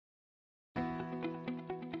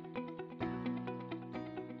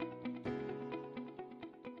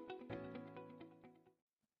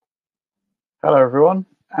Hello everyone,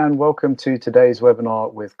 and welcome to today's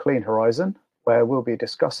webinar with Clean Horizon, where we'll be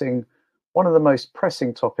discussing one of the most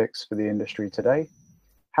pressing topics for the industry today: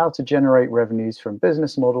 how to generate revenues from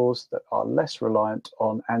business models that are less reliant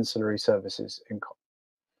on ancillary services income.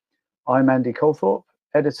 I'm Andy Colthorpe,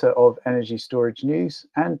 editor of Energy-Storage.news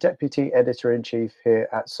and deputy editor-in-chief here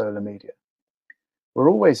at Solar Media.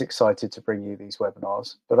 We're always excited to bring you these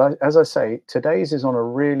webinars, but as I say, today's is on a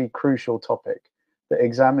really crucial topic that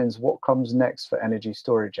examines what comes next for energy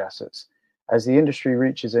storage assets as the industry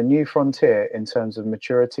reaches a new frontier in terms of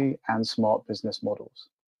maturity and smart business models.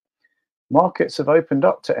 Markets have opened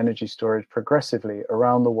up to energy storage progressively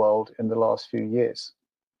around the world in the last few years.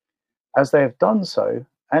 As they have done so,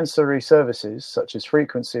 ancillary services such as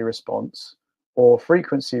frequency response or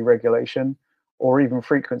frequency regulation or even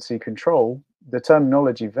frequency control, the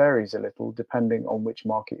terminology varies a little depending on which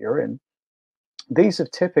market you're in. These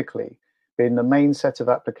have typically been the main set of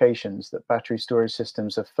applications that battery storage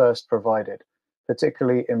systems have first provided,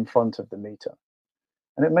 particularly in front of the meter.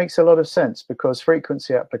 And it makes a lot of sense because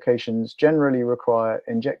frequency applications generally require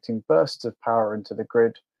injecting bursts of power into the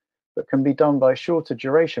grid, but can be done by shorter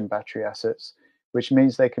duration battery assets, which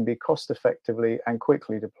means they can be cost effectively and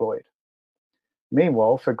quickly deployed.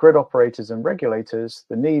 Meanwhile, for grid operators and regulators,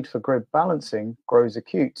 the need for grid balancing grows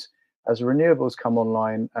acute as renewables come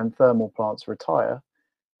online and thermal plants retire,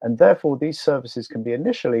 and therefore these services can be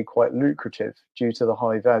initially quite lucrative due to the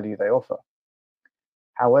high value they offer.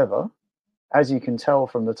 However, as you can tell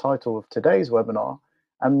from the title of today's webinar,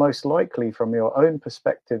 and most likely from your own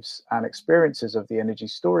perspectives and experiences of the energy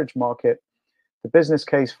storage market, the business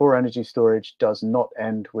case for energy storage does not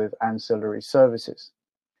end with ancillary services.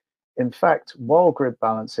 In fact, while grid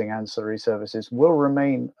balancing ancillary services will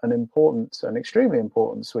remain an extremely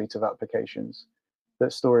important suite of applications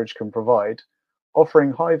that storage can provide,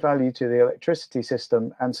 offering high value to the electricity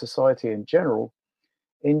system and society in general,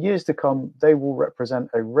 in years to come, they will represent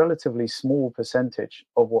a relatively small percentage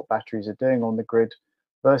of what batteries are doing on the grid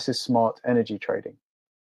versus smart energy trading.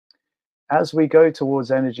 As we go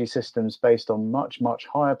towards energy systems based on much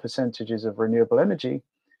higher percentages of renewable energy,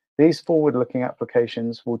 these forward-looking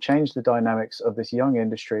applications will change the dynamics of this young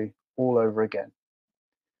industry all over again.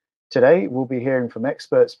 Today, we'll be hearing from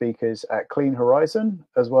expert speakers at Clean Horizon,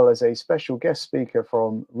 as well as a special guest speaker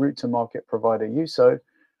from route-to-market provider YUSO,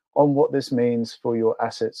 on what this means for your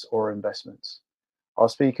assets or investments. Our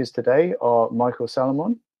speakers today are Michael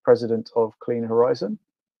Salomon, President of Clean Horizon,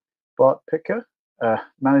 Bart Pycke,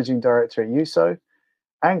 Managing Director at YUSO,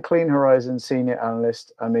 and Clean Horizon Senior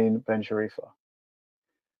Analyst Amine Benchrifa.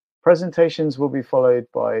 Presentations will be followed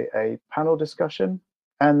by a panel discussion,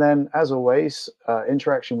 and then, as always,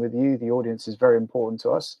 interaction with you, the audience, is very important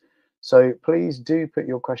to us. So please do put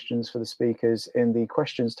your questions for the speakers in the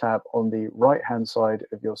questions tab on the right-hand side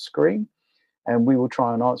of your screen, and we will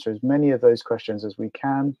try and answer as many of those questions as we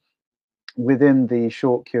can within the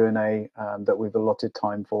short Q&A that we've allotted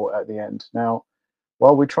time for at the end. Now,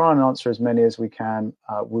 while we try and answer as many as we can,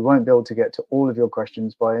 we won't be able to get to all of your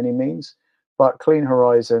questions by any means, but Clean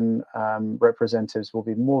Horizon representatives will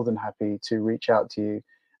be more than happy to reach out to you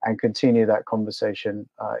and continue that conversation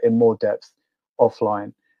in more depth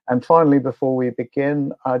offline. And finally, before we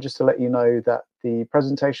begin, just to let you know that the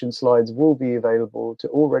presentation slides will be available to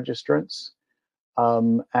all registrants,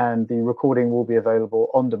 and the recording will be available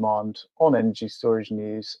on demand on Energy Storage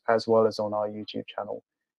News, as well as on our YouTube channel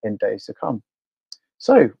in days to come.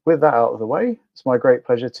 So with that out of the way, it's my great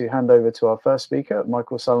pleasure to hand over to our first speaker,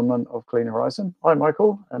 Michael Salomon of Clean Horizon. Hi,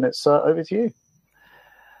 Michael, and it's over to you.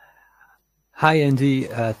 Hi, Andy.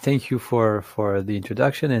 Thank you for the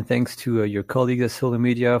introduction, and thanks to your colleagues at Solar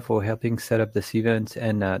Media for helping set up this event,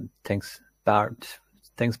 and thanks, Bart,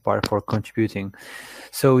 for contributing.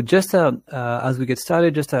 So just as we get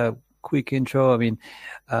started, just a quick intro. I mean,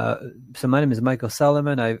 so my name is Michael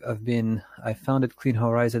Salomon. I founded Clean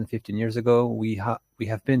Horizon 15 years ago. We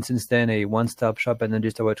have been since then a one-stop shop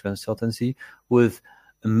energy storage consultancy with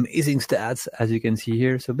amazing stats, as you can see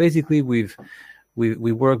here. So basically, we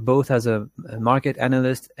work both as a market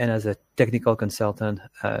analyst and as a technical consultant.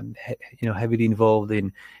 Heavily involved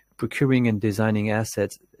in procuring and designing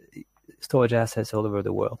storage assets all over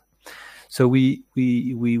the world. So we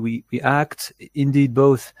act indeed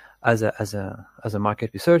both as a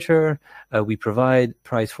market researcher. We provide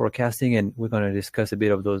price forecasting, and we're going to discuss a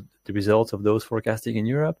bit of the results of those forecasting in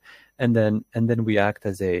Europe, and then we act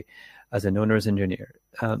as an owner's engineer.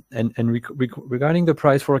 Regarding the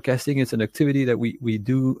price forecasting, it's an activity that we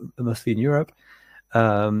do mostly in Europe,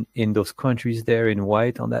 in those countries there in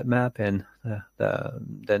white on that map, and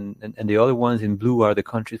the other ones in blue are the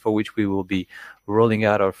countries for which we will be rolling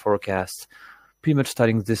out our forecasts pretty much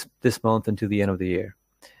starting this month until the end of the year.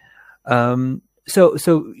 So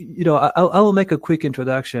I will make a quick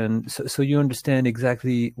introduction so you understand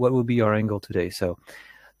exactly what will be our angle today. So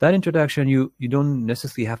that introduction, you don't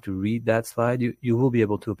necessarily have to read that slide. You will be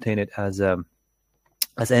able to obtain it as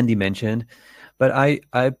Andy mentioned. But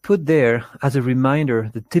I put there as a reminder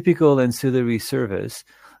the typical ancillary service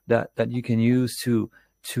that you can use to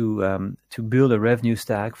build a revenue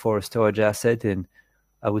stack for a storage asset in,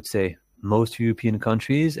 I would say, most European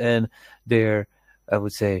countries, and they're, I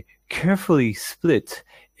would say, carefully split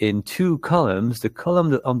in two columns. The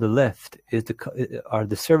column on the left are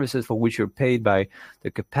the services for which you're paid by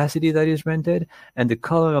the capacity that is rented, and the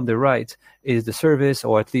column on the right is the service,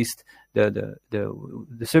 or at least the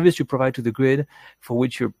service you provide to the grid, for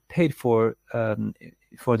which you're paid for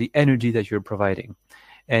the energy that you're providing.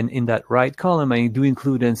 And in that right column, I do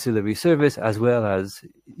include ancillary service as well as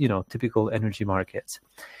typical energy markets.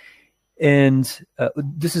 And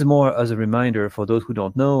this is more as a reminder for those who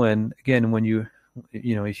don't know. And again, when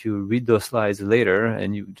if you read those slides later,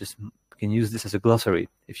 and you just can use this as a glossary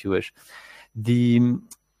if you wish. The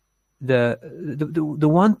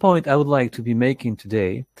one point I would like to be making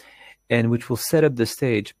today, and which will set up the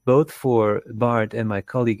stage both for Bart and my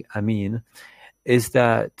colleague Amine, is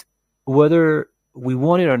that whether we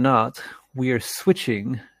want it or not, we are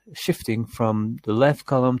shifting from the left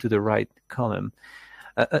column to the right column.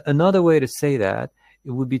 Another way to say that,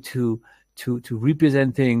 it would be to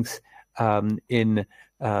represent things in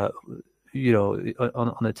on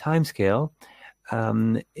a time scale,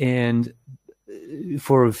 and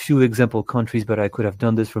for a few example countries, but I could have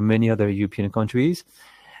done this for many other European countries.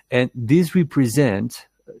 And these represent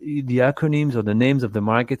the acronyms or the names of the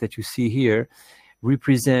market that you see here,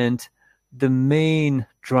 represent the main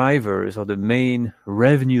drivers or the main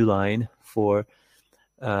revenue line for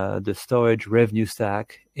the storage revenue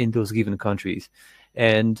stack in those given countries.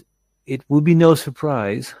 And it will be no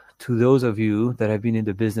surprise to those of you that have been in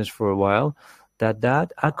the business for a while that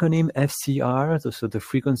acronym FCR, so the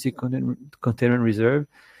frequency containment reserve,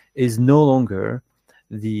 is no longer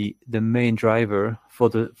the main driver for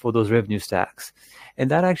those revenue stacks. And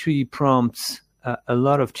that actually prompts a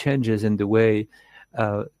lot of changes in the way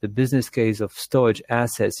the business case of storage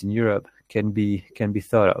assets in Europe can be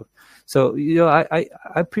thought of. So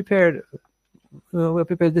I prepared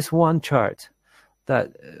this one chart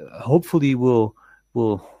that hopefully will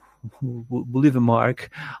leave a mark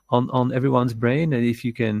on everyone's brain, and if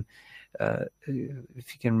you can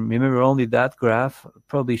remember only that graph,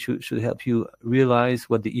 probably should help you realize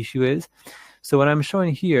what the issue is. So what I'm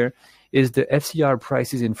showing here is the FCR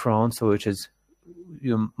prices in France, which is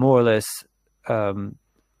more or less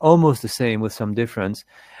almost the same with some differences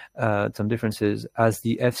as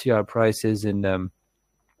the FCR prices in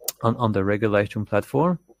on the regular live stream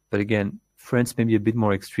platform. But again, France may be a bit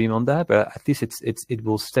more extreme on that, but at least it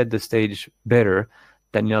will set the stage better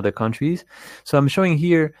than in other countries. So I'm showing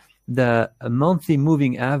here the monthly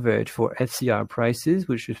moving average for FCR prices,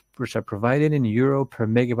 which are provided in euro per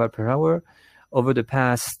megawatt per hour over the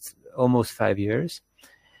past almost 5 years.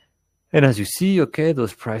 And as you see, okay,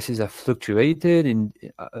 those prices have fluctuated in,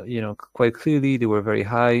 quite clearly. They were very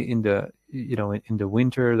high in the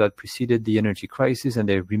winter that preceded the energy crisis, and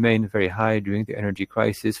they remained very high during the energy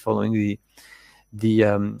crisis following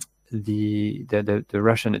the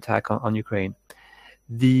Russian attack on Ukraine.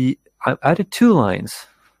 I added two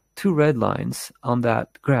red lines on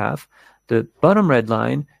that graph. The bottom red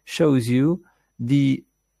line shows you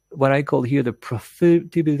what I call here the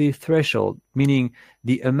profitability threshold, meaning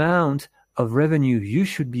the amount of revenue you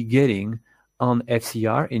should be getting on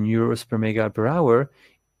FCR in euros per megawatt per hour,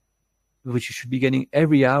 which you should be getting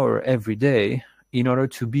every hour, every day, in order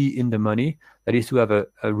to be in the money. That is, to have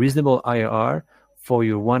a reasonable IRR for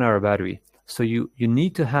your 1 hour battery. So you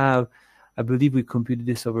need to have, I believe we computed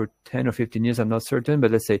this over 10 or 15 years, I'm not certain,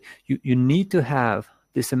 but let's say you need to have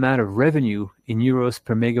this amount of revenue in euros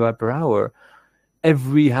per megawatt per hour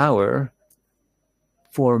every hour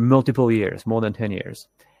for multiple years, more than 10 years.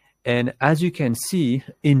 And as you can see,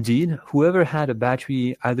 indeed, whoever had a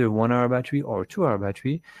battery, either 1 hour battery or 2 hour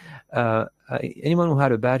battery, anyone who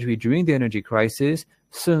had a battery during the energy crisis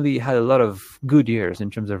certainly had a lot of good years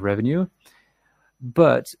in terms of revenue.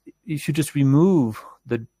 But if you just remove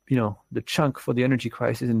the chunk for the energy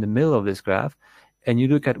crisis in the middle of this graph, and you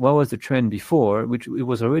look at what was the trend before, which it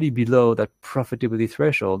was already below that profitability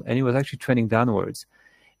threshold, and it was actually trending downwards.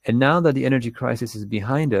 And now that the energy crisis is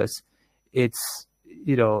behind us, it's,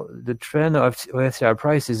 the trend of FCR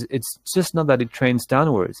prices, it's just not that it trends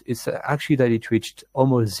downwards. It's actually that it reached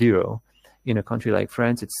almost zero. In a country like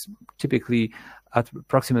France, it's typically at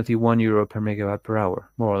approximately €1 per megawatt per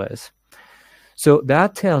hour, more or less. So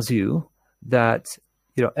that tells you that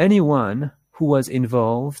anyone who was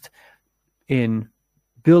involved in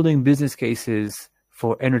building business cases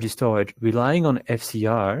for energy storage relying on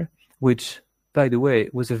FCR, which, by the way,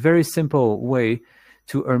 was a very simple way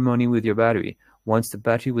to earn money with your battery. Once the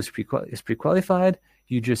battery is pre-qualified,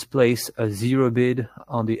 you just place a zero bid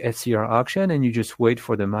on the FCR auction, and you just wait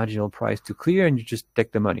for the marginal price to clear, and you just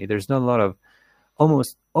take the money. There's not a lot of,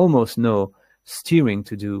 almost no steering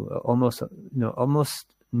to do, almost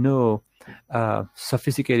no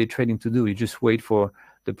sophisticated trading to do. You just wait for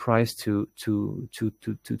the price to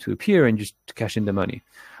appear and just cash in the money.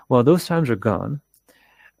 Well, those times are gone,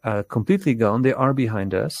 completely gone. They are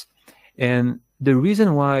behind us, and the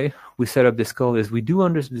reason why we set up this call is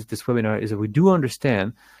this webinar is that we do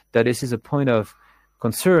understand that this is a point of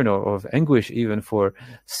concern or of anguish even for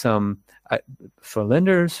some for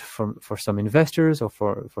lenders, for some investors, or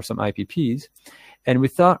for some IPPs, and we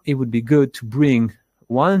thought it would be good to bring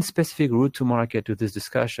one specific route to market to this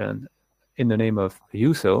discussion in the name of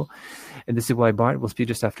YUSO, and this is why Bart will speak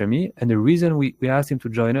just after me. And the reason we asked him to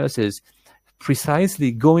join us is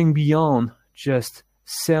precisely going beyond just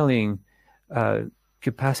selling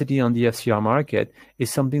capacity on the FCR market is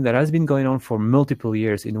something that has been going on for multiple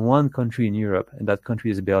years in one country in Europe, and that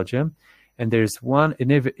country is Belgium. And there's one, and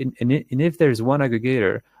if there's one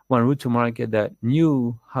aggregator, one route to market that has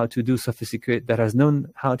known how to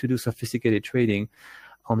do sophisticated trading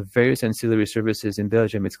on various ancillary services in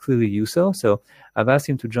Belgium, it's clearly YUSO. So I've asked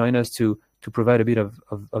him to join us to provide a bit of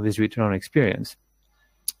his return on experience.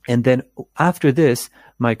 And then after this,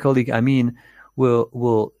 my colleague Amine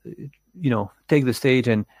will take the stage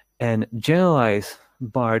and generalize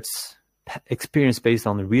Bart's experience based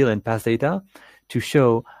on the real and past data to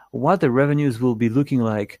show what the revenues will be looking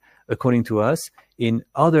like, according to us, in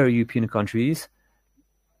other European countries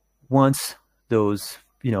once those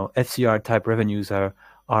FCR type revenues are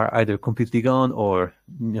either completely gone or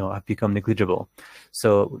have become negligible.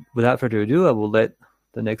 So without further ado, I will let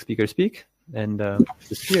the next speaker speak and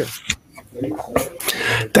just here.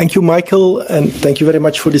 Thank you, Michael, and thank you very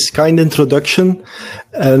much for this kind introduction.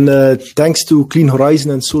 And thanks to Clean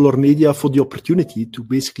Horizon and Solar Media for the opportunity to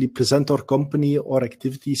basically present our company, our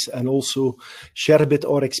activities, and also share a bit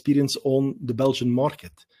our experience on the Belgian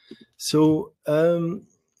market. So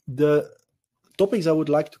the topics I would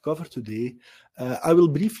like to cover today, I will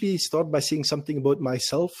briefly start by saying something about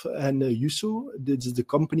myself and YUSO. This is the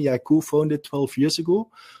company I co-founded 12 years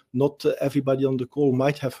ago. Not everybody on the call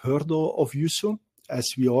might have heard of YUSO,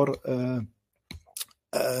 as we are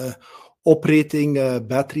operating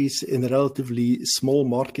batteries in a relatively small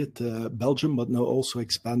market, Belgium, but now also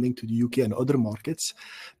expanding to the UK and other markets.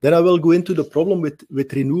 Then I will go into the problem with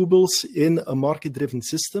renewables in a market-driven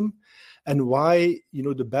system, and why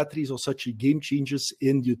the batteries are such a game changers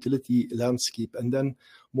in the utility landscape, and then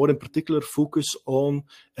more in particular focus on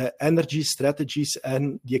energy strategies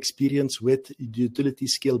and the experience with the utility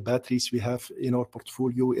scale batteries we have in our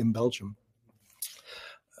portfolio in Belgium.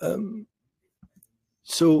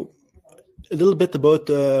 So a little bit about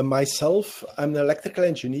myself. I'm an electrical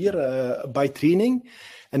engineer by training,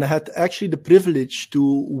 and I had actually the privilege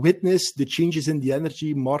to witness the changes in the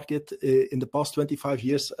energy market in the past 25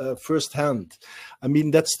 years firsthand.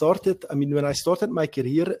 When I started my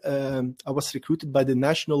career, I was recruited by the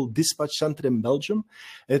National Dispatch Center in Belgium.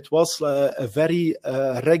 It was a very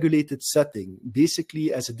regulated setting.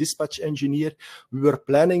 Basically, as a dispatch engineer, we were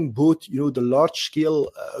planning both, the large-scale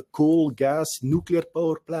coal, gas, nuclear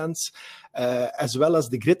power plants, as well as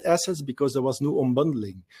the grid assets, because there was no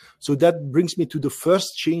unbundling. So that brings me to the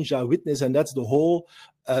first change I witnessed, and that's the whole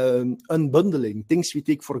unbundling. Things we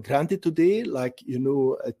take for granted today, like a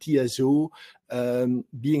TSO,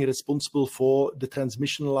 being responsible for the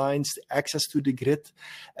transmission lines, access to the grid,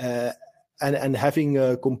 and having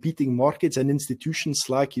competing markets and institutions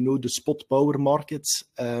like the spot power markets,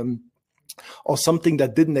 or something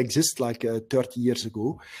that didn't exist like 30 years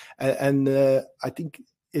ago. And I think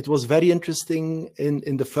it was very interesting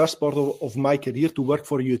in the first part of my career to work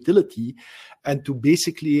for a utility and to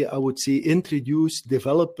basically, I would say, introduce,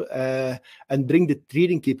 develop, and bring the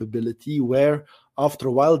trading capability where after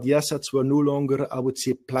a while the assets were no longer, I would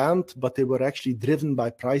say, planned, but they were actually driven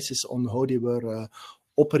by prices on how they were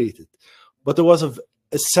operated. But there was a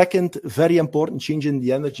second very important change in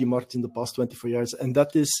the energy market in the past 24 years, and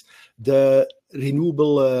that is the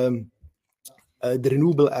renewable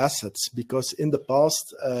assets, because in the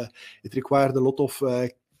past it required a lot of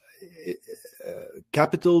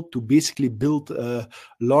capital to basically build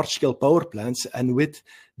large-scale power plants, and with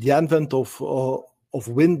the advent of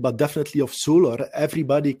wind, but definitely of solar,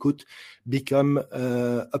 everybody could become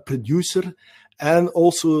a producer And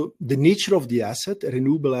also the nature of the asset, a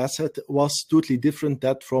renewable asset, was totally different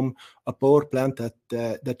that from a power plant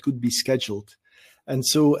that could be scheduled. And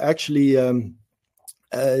so actually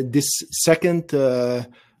this second, I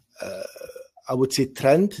would say,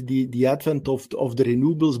 trend, the advent of the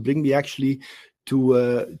renewables, bring me actually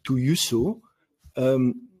to YUSO.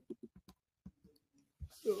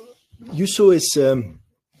 YUSO is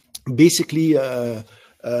basically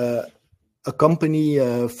a company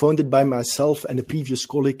founded by myself and a previous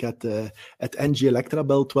colleague at NG Electra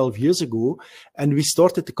about 12 years ago. And we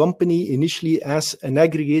started the company initially as an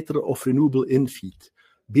aggregator of renewable in-feed.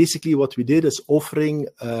 Basically, what we did is offering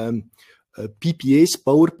PPAs,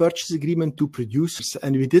 power purchase agreement, to producers.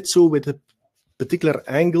 And we did so with a particular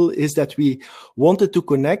angle, is that we wanted to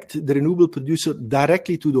connect the renewable producer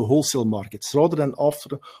directly to the wholesale markets. Rather than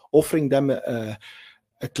offering them a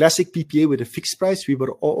classic PPA with a fixed price, we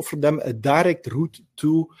were offering them a direct route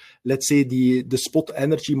to, let's say, the spot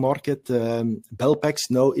energy market, Belpex,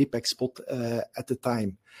 now Apex Spot at the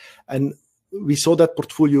time. And we saw that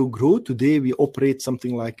portfolio grow. Today, we operate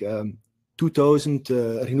something like 2,000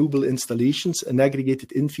 renewable installations, an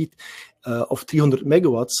aggregated in-feed of 300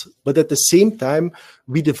 megawatts. But at the same time,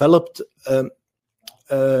 we developed a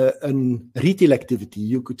retail activity.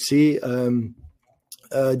 You could say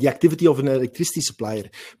the activity of an electricity supplier.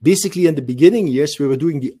 Basically, in the beginning years, we were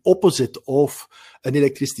doing the opposite of an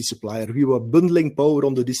electricity supplier. We were bundling power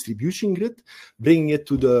on the distribution grid, bringing it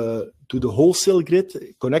to the wholesale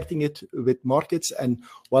grid, connecting it with markets. And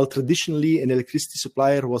while traditionally an electricity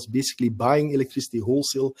supplier was basically buying electricity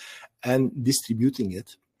wholesale and distributing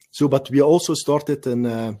it. So, but we also started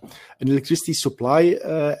an electricity supply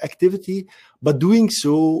activity. But doing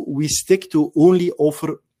so, we stick to only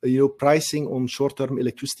offer pricing on short-term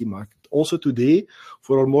electricity market. Also today,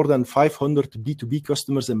 for our more than 500 B2B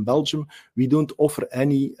customers in Belgium, we don't offer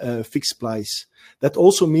any fixed price. That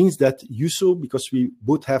also means that YUSO, because we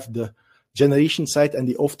both have the generation side and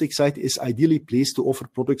the offtake side, is ideally placed to offer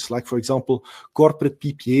products like, for example, corporate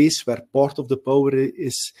PPAs, where part of the power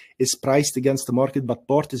is priced against the market, but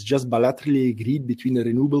part is just bilaterally agreed between a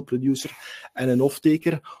renewable producer and an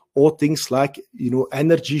offtaker. Or things like,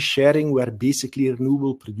 energy sharing, where basically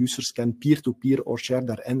renewable producers can peer-to-peer or share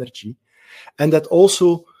their energy. And that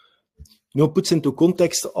also, puts into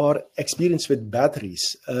context our experience with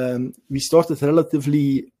batteries. We started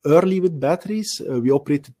relatively early with batteries. We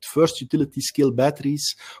operated first utility scale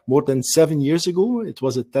batteries more than 7 years ago. It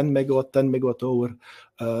was a 10 megawatt hour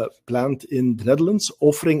plant in the Netherlands,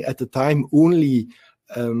 offering at the time only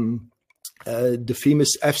the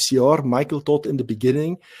famous FCR Michael taught in the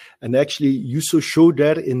beginning. And actually, YUSO showed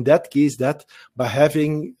there in that case that by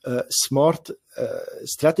having smart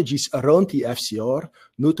strategies around the FCR,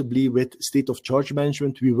 notably with state of charge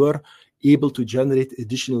management, we were able to generate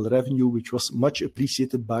additional revenue, which was much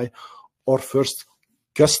appreciated by our first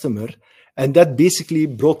customer. And that basically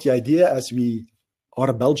brought the idea, as we are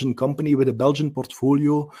a Belgian company with a Belgian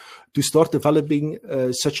portfolio, to start developing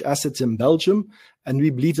such assets in Belgium. And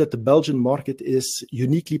we believe that the Belgian market is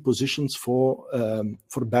uniquely positioned for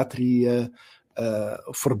battery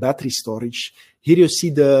storage. Here you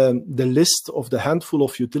see the list of the handful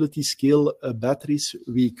of utility scale batteries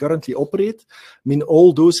we currently operate. I mean,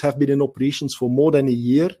 all those have been in operations for more than a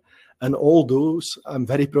year. And all those, I'm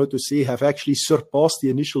very proud to say, have actually surpassed the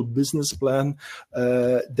initial business plan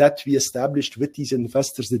that we established with these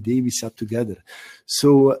investors the day we sat together.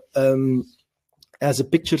 So as a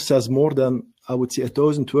picture says more than, I would say,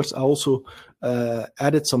 1,000 words, I also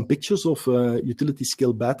added some pictures of utility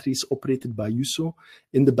scale batteries operated by YUSO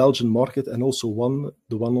in the Belgian market. And also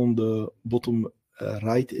the one on the bottom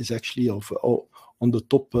right is actually on the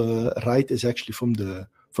top right is actually from the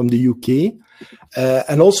UK.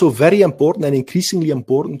 And also very important and increasingly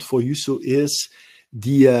important for YUSO is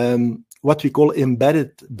the what we call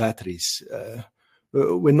embedded batteries.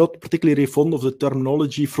 We're not particularly fond of the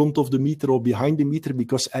terminology front of the meter or behind the meter,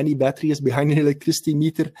 because any battery is behind an electricity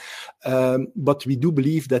meter. But we do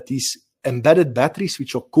believe that these embedded batteries,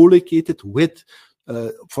 which are co-located with,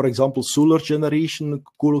 for example, solar generation,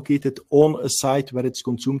 co-located on a site where it's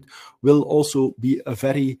consumed, will also be a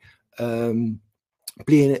very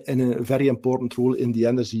play a very important role in the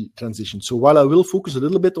energy transition. So while I will focus a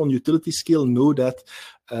little bit on utility scale, know that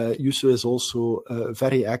YUSO is also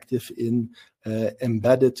very active in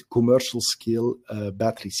embedded commercial scale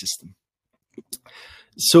battery system.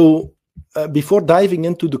 So before diving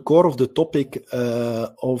into the core of the topic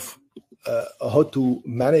of how to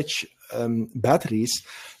manage batteries,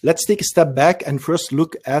 let's take a step back and first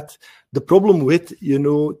look at the problem with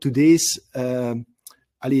today's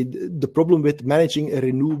the problem with managing a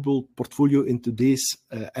renewable portfolio in today's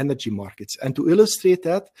energy markets. And to illustrate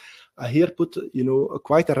that, I here put,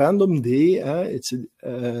 quite a random day. It's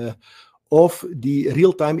of the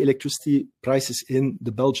real-time electricity prices in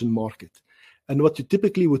the Belgian market. And what you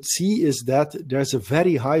typically would see is that there's a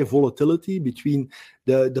very high volatility between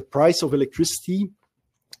the price of electricity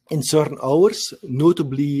in certain hours,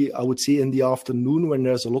 notably, I would say in the afternoon when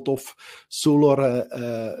there's a lot of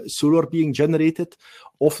solar being generated,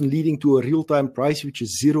 often leading to a real-time price which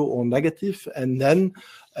is zero or negative. And then,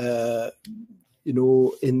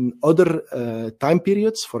 in other time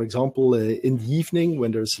periods, for example, in the evening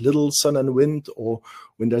when there's little sun and wind, or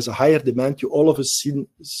when there's a higher demand, you all of a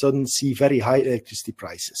sudden see very high electricity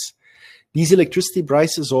prices. These electricity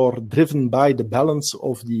prices are driven by the balance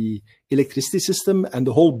of the electricity system, and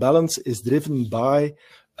the whole balance is driven by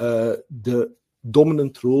the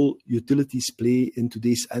dominant role utilities play in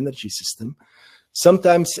today's energy system.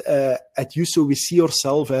 Sometimes at YUSO, we see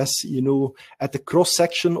ourselves as, at the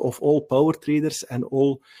cross-section of all power traders and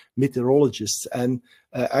all meteorologists. And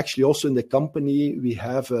actually also in the company, we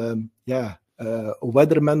have a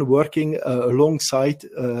weatherman working alongside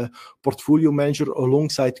portfolio manager,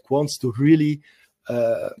 alongside quants, to really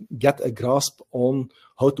get a grasp on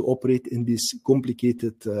how to operate in these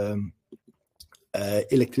complicated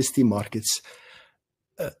electricity markets.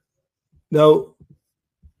 Now,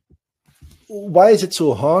 why is it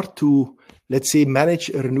so hard to, let's say, manage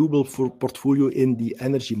a renewable portfolio in the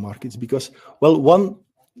energy markets? Because, well,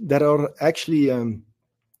 there are actually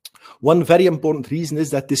one very important reason is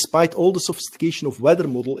that despite all the sophistication of weather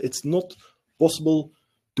model, it's not possible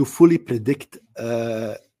to fully predict,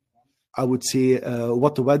 I would say,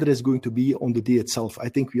 what the weather is going to be on the day itself. I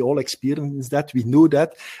think we all experience that, we know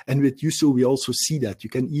that, and with YUSO we also see that. You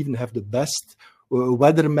can even have the best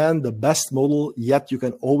weatherman, the best model, yet you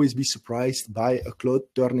can always be surprised by a cloud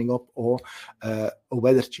turning up or a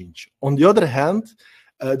weather change. On the other hand,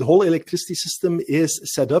 the whole electricity system is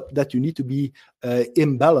set up that you need to be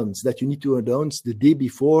in balance, that you need to announce the day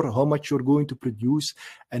before how much you're going to produce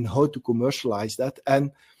and how to commercialize that.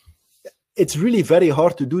 And it's really very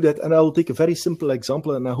hard to do that. And I will take a very simple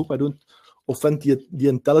example, and I hope I don't offend the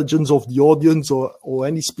intelligence of the audience or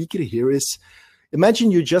any speaker here. Is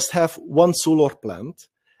imagine you just have one solar plant,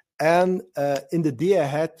 and in the day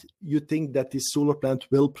ahead, you think that this solar plant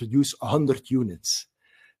will produce 100 units.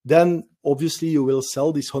 Then obviously you will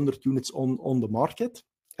sell these 100 units on the market.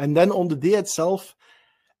 And then on the day itself,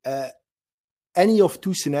 any of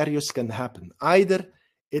two scenarios can happen. Either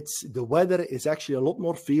the weather is actually a lot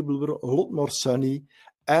more favorable, a lot more sunny,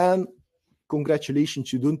 and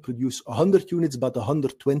congratulations, you don't produce 100 units, but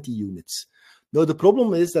 120 units. Now, the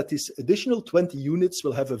problem is that these additional 20 units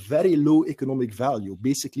will have a very low economic value.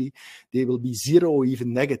 Basically, they will be zero or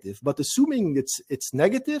even negative. But assuming it's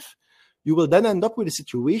negative, you will then end up with a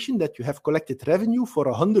situation that you have collected revenue for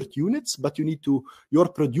 100 units, but your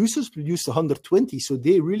producers produce 120. So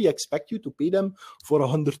they really expect you to pay them for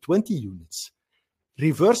 120 units.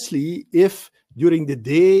 Reversely, if during the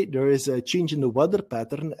day there is a change in the weather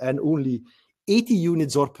pattern and only 80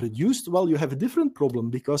 units are produced, well, you have a different problem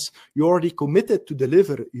because you already committed to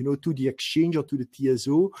deliver, to the exchange or to the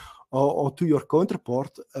TSO or to your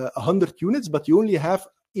counterpart 100 units, but you only have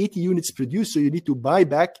 80 units produced. So you need to buy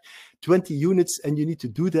back 20 units, and you need to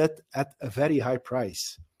do that at a very high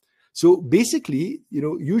price. So basically,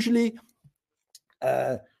 usually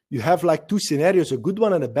you have like two scenarios, a good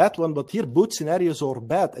one and a bad one, but here both scenarios are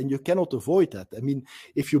bad and you cannot avoid that. I mean,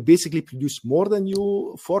 if you basically produce more than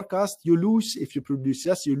you forecast, you lose. If you produce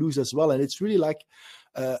less, you lose as well. And it's really like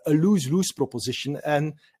a lose-lose proposition.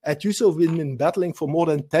 And at YUSO, we've been battling for more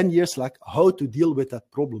than 10 years, like how to deal with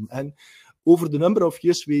that problem. And over the number of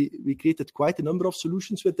years, we created quite a number of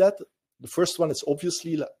solutions with that. The first one is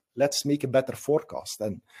obviously, let's make a better forecast.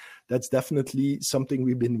 And that's definitely something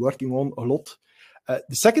we've been working on a lot.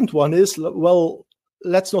 The second one is, well,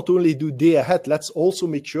 let's not only do day ahead, let's also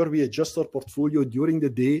make sure we adjust our portfolio during the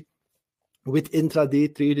day with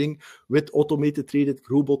intraday trading, with automated traded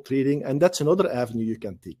robot trading. And that's another avenue you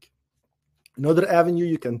can take. Another avenue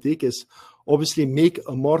you can take is obviously make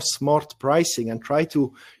a more smart pricing and try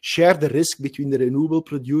to share the risk between the renewable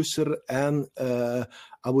producer and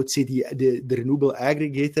I would say the renewable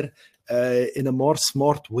aggregator in a more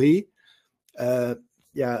smart way.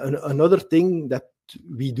 Another thing that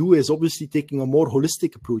we do is obviously taking a more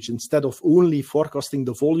holistic approach. Instead of only forecasting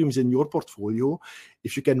the volumes in your portfolio,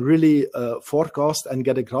 if you can really forecast and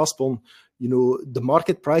get a grasp on the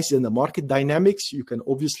market price and the market dynamics, you can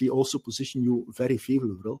obviously also position you very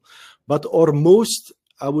favorable. But our most,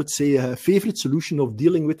 I would say, favorite solution of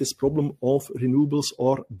dealing with this problem of renewables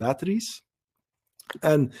are batteries.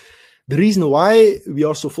 And the reason why we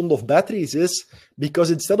are so fond of batteries is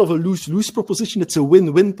because instead of a lose-lose proposition, it's a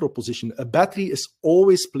win-win proposition. A battery is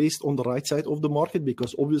always placed on the right side of the market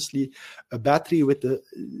because obviously a battery with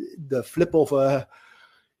the flip of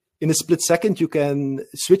in a split second, you can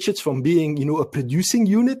switch it from being, a producing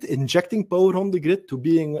unit, injecting power on the grid, to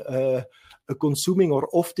being a consuming or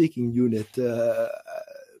off-taking unit.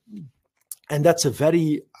 And that's a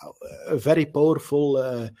very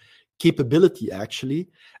powerful capability, actually.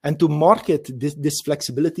 And to market this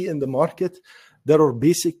flexibility in the market, there are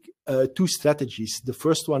basic two strategies. The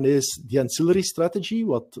first one is the ancillary strategy,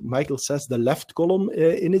 what Michael says, the left column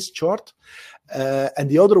in his chart. And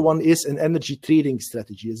the other one is an energy trading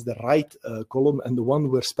strategy, is the right column, and the one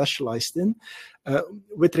we're specialized in.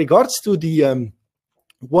 With regards to the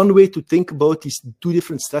one way to think about these two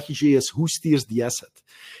different strategies is who steers the asset.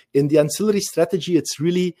 In the ancillary strategy, it's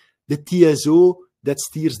really the TSO that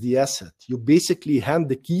steers the asset. You basically hand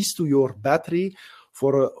the keys to your battery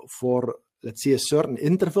for let's say, a certain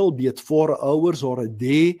interval, be it 4 hours or a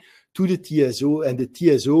day, to the TSO, and the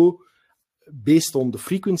TSO, based on the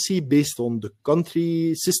frequency, based on the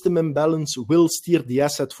country system imbalance, will steer the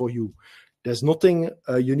asset for you. There's nothing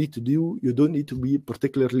you need to do. You don't need to be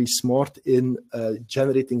particularly smart in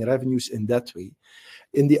generating revenues in that way.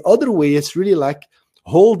 In the other way, it's really like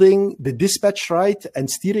holding the dispatch right and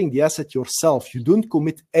steering the asset yourself. You don't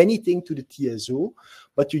commit anything to the TSO,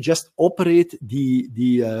 but you just operate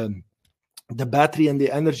the battery and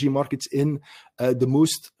the energy markets in the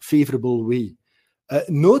most favorable way.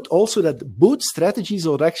 Note also that both strategies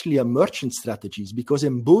are actually merchant strategies, because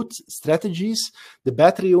in both strategies, the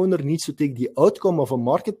battery owner needs to take the outcome of a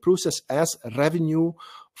market process as revenue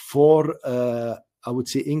for, I would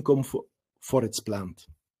say, income for its plant.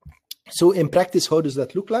 So in practice, how does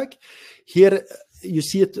that look like? Here you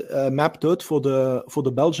see it mapped out for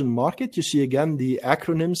the Belgian market. You see again the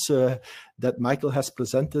acronyms that Michael has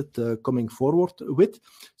presented coming forward with.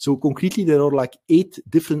 So concretely, there are like 8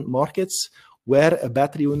 different markets where a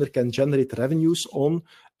battery owner can generate revenues on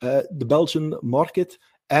the Belgian market.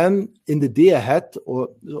 And in the day ahead, or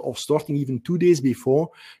starting even 2 days before,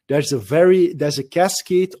 there's a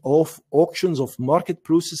cascade of auctions, of market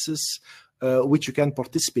processes which you can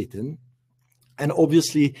participate in. And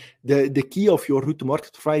obviously, the key of your route to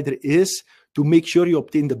market provider is to make sure you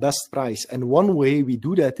obtain the best price. And one way we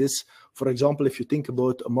do that is, for example, if you think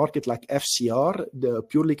about a market like FCR, the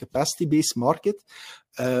purely capacity-based market,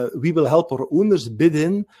 we will help our owners bid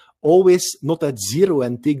in always not at zero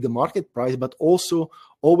and take the market price, but also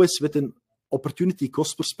always with an opportunity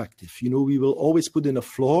cost perspective. We will always put in a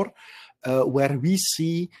floor where we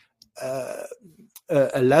see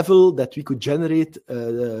a level that we could generate,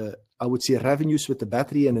 I would say, revenues with the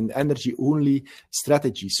battery and an energy-only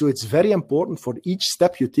strategy. So it's very important for each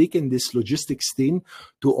step you take in this logistics chain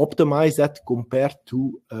to optimize that compared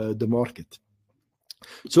to the market.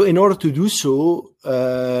 So in order to do so,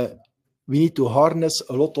 we need to harness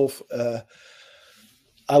a lot of,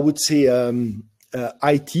 I would say,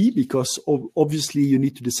 IT, because obviously you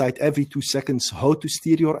need to decide every 2 seconds how to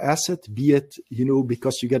steer your asset, be it,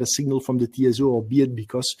 because you get a signal from the TSO, or be it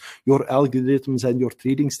because your algorithms and your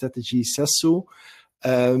trading strategy says so.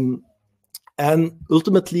 And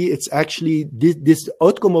ultimately, it's actually this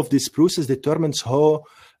outcome of this process determines how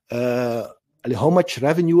much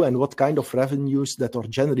revenue and what kind of revenues that are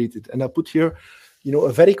generated. And I put here,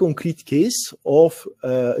 a very concrete case of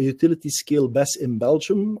a utility scale BESS in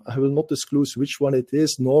Belgium. I will not disclose which one it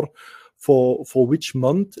is, nor for which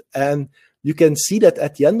month. And you can see that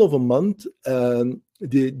at the end of a month,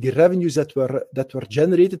 the revenues that were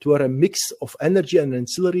generated were a mix of energy and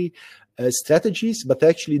ancillary strategies, but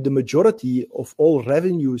actually the majority of all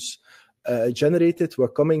revenues generated were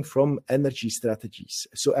coming from energy strategies.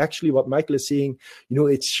 So actually what Michael is saying,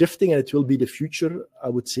 it's shifting and it will be the future. I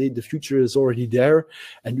would say the future is already there,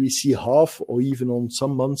 and we see half, or even on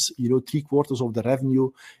some months, 3/4 of the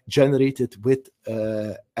revenue generated with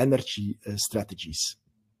energy strategies.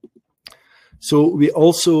 So we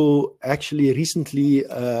also actually recently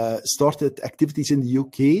started activities in the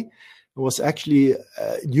UK. It was actually,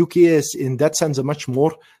 UK is in that sense a much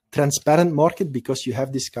more transparent market, because you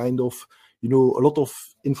have this kind of, a lot of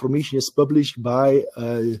information is published by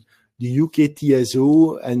the UK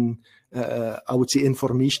TSO, and I would say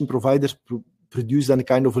information providers produce then a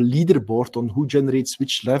kind of a leaderboard on who generates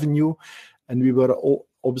which revenue. And we were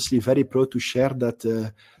obviously very proud to share that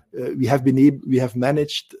we have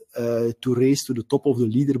managed to raise to the top of the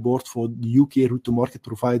leaderboard for the UK route to market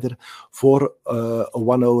provider for a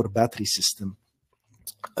 1-hour battery system.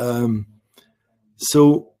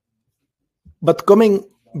 But coming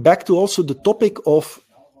back to also the topic of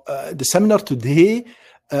the seminar today,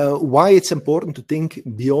 why it's important to think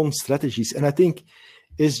beyond strategies. And I think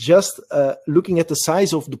it's just looking at the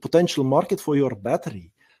size of the potential market for your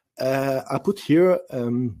battery. I put here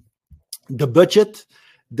the budget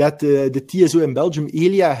that the TSO in Belgium,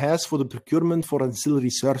 Elia, has for the procurement for ancillary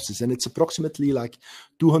services. And it's approximately like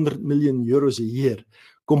 200 million euros a year.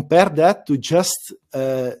 Compare that to just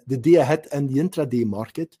the day-ahead and the intraday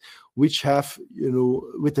market, which have,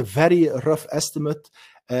 with a very rough estimate,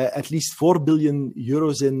 at least 4 billion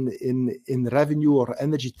euros in revenue or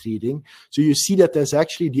energy trading. So you see that there's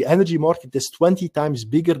actually the energy market is 20 times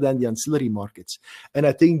bigger than the ancillary markets. And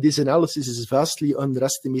I think this analysis is vastly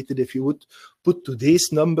underestimated if you would put today's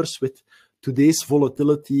numbers with today's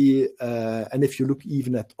volatility. And if you look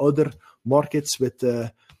even at other markets with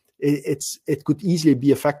it could easily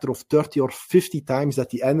be a factor of 30 or 50 times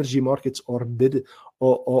that the energy markets are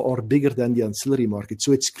bigger than the ancillary market.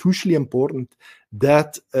 So it's crucially important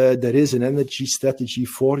that there is an energy strategy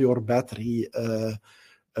for your battery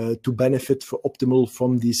to benefit optimal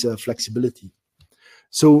from this flexibility.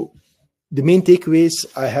 So the main takeaways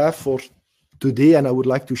I have for today, and I would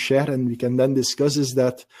like to share, and we can then discuss, is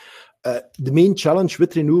that the main challenge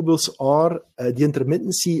with renewables are the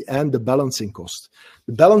intermittency and the balancing cost.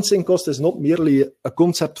 The balancing cost is not merely a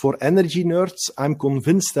concept for energy nerds. I'm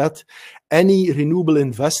convinced that any renewable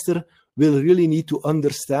investor will really need to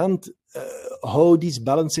understand how these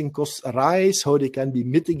balancing costs arise, how they can be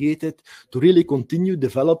mitigated to really continue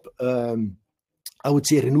develop, I would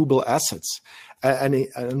say, renewable assets,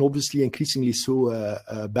 and obviously increasingly so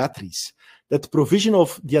batteries. That provision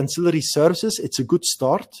of the ancillary services, it's a good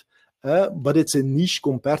start. But it's a niche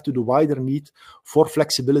compared to the wider need for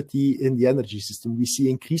flexibility in the energy system. We see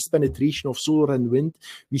increased penetration of solar and wind.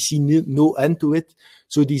 We see no end to it.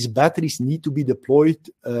 So these batteries need to be deployed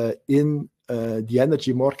in the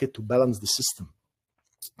energy market to balance the system.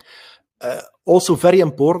 Also very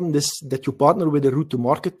important is that you partner with a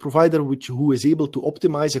route-to-market provider who is able to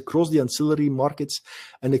optimize across the ancillary markets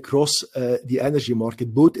and across the energy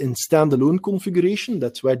market, both in standalone configuration,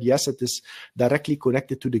 that's where the asset is directly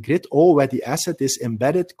connected to the grid, or where the asset is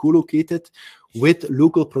embedded, co-located with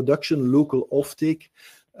local production, local offtake,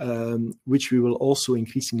 which we will also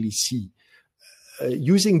increasingly see.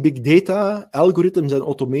 Using big data, algorithms and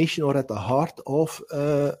automation are at the heart of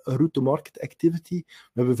a route-to-market activity.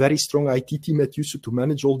 We have a very strong IT team at YUSO to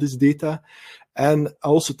manage all this data. And I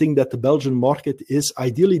also think that the Belgian market is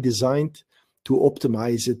ideally designed to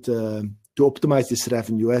optimize it, to optimize this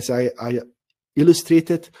revenue. As I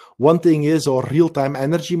illustrated, one thing is our real-time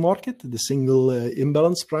energy market, the single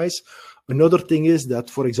imbalance price. Another thing is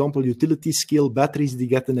that, for example, utility scale batteries, they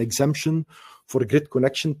get an exemption for grid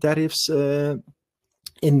connection tariffs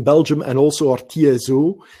in Belgium, and also our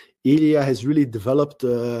TSO, Elia, has really developed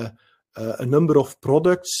a number of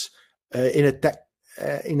products in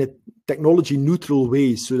a technology neutral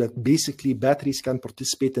way, so that basically batteries can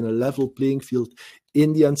participate in a level playing field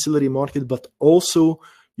in the ancillary market, but also,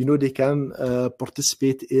 they can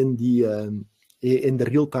participate in the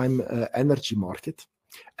real-time energy market.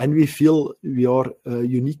 And we feel we are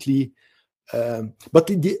uniquely,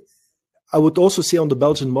 I would also say on the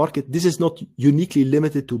Belgian market, this is not uniquely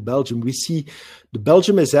limited to Belgium. We see the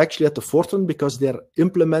Belgium is actually at the forefront because they're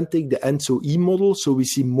implementing the ENTSO-E model. So we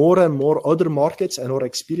see more and more other markets, and our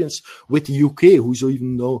experience with the UK, who's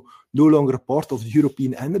even no longer part of the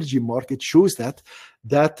European energy market, shows that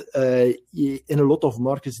in a lot of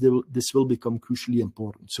markets, this will become crucially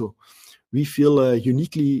important. So we feel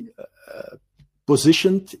uniquely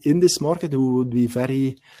positioned in this market. We would be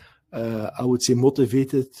very I would say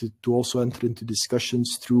motivated to also enter into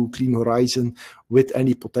discussions through Clean Horizon with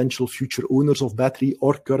any potential future owners of battery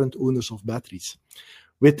or current owners of batteries.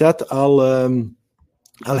 With that,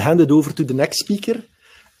 I'll hand it over to the next speaker,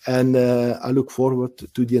 and I look forward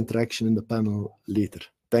to the interaction in the panel later.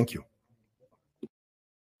 Thank you.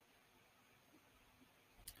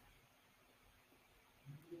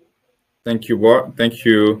 Thank you, Bart. Thank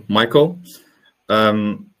you, Michael.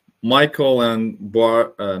 Michael and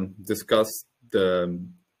Bart discussed the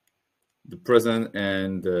present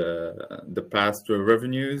and the past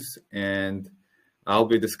revenues, and I'll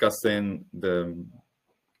be discussing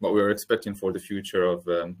what we're expecting for the future of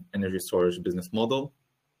energy storage business model.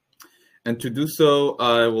 And to do so,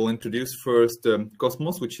 I will introduce first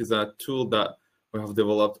Cosmos, which is a tool that we have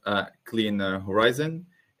developed at Clean Horizon.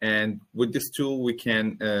 And with this tool, we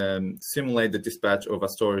can simulate the dispatch of a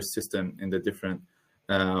storage system in the different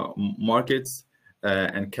markets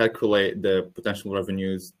and calculate the potential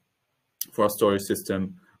revenues for a storage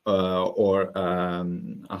system or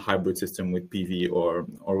a hybrid system with PV or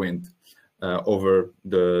wind. over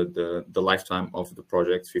the lifetime of the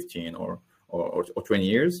project, 15 or 20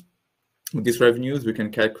 years. With these revenues, we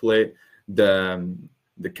can calculate the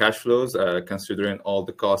cash flows, considering all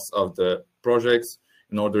the costs of the projects,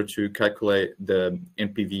 in order to calculate the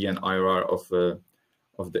NPV and IRR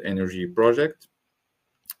of the energy project.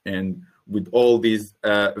 And with all these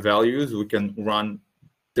values, we can run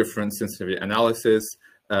different sensitivity analysis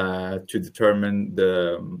to determine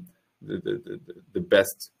the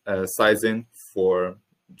best sizing for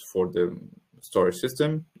the storage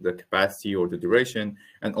system, the capacity or the duration,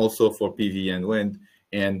 and also for PV and wind,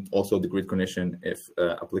 and also the grid connection if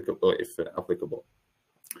applicable.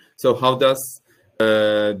 So how does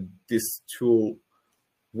this tool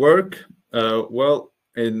work? Well,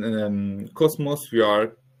 in Cosmos, we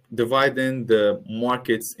are dividing the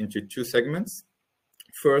markets into two segments.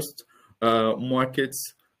 First,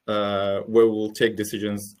 markets where we'll take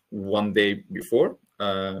decisions one day before.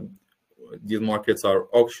 These markets are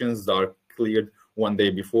auctions that are cleared one day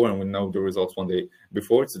before, and we know the results one day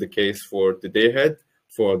before. It's the case for the day ahead,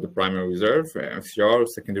 for the primary reserve, FCR,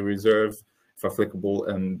 secondary reserve, if applicable,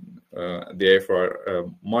 and the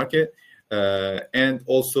AFR market, and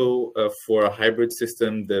also for a hybrid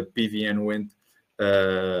system, the PV and wind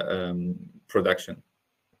production.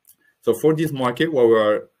 So for this market, what we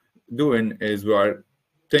are doing is we are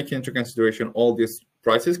taking into consideration all these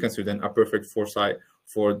prices, considering a perfect foresight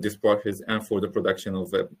for this prices and for the production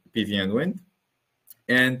of PV and wind,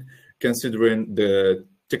 and considering the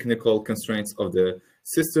technical constraints of the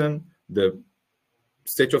system, the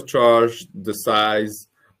state of charge, the size,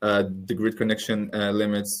 the grid connection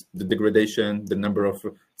limits, the degradation, the number of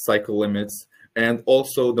cycle limits, and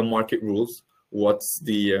also the market rules. What's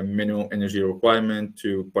the minimum energy requirement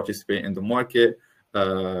to participate in the market?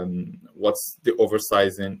 What's the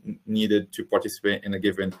oversizing needed to participate in a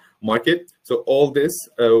given market? So all this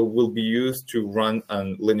will be used to run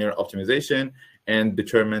a linear optimization and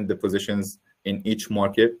determine the positions in each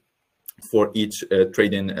market for each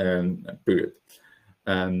trading period.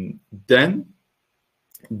 Then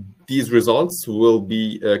these results will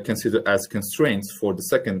be considered as constraints for the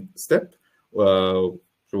second step. So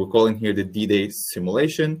we're calling here the D-Day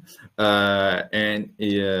simulation, and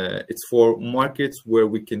it's for markets where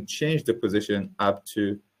we can change the position up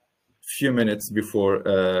to few minutes before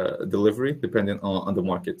delivery, depending on the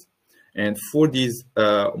market. And for these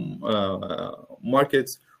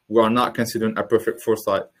markets, we are not considering a perfect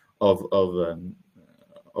foresight of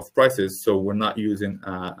prices, so we're not using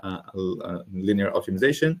a linear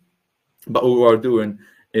optimization. But what we are doing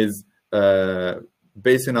is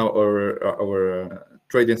basing our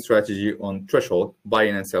trading strategy on threshold,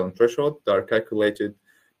 buying and selling threshold, that are calculated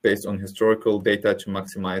based on historical data to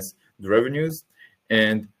maximize the revenues.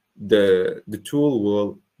 And the tool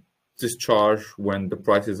will discharge when the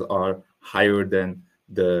prices are higher than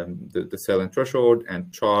the selling threshold,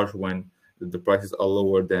 and charge when the prices are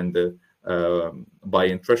lower than the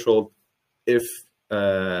buy-in threshold, if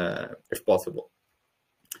possible.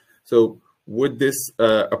 So with this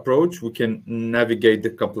approach, we can navigate the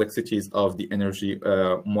complexities of the energy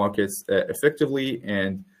markets effectively,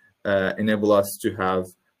 and enable us to have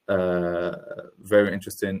very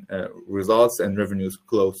interesting results and revenues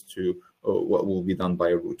close to what will be done by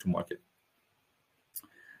a route to market.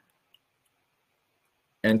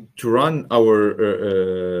 And to run our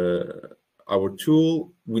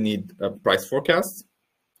tool, we need a price forecast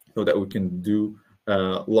so that we can do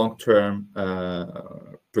long-term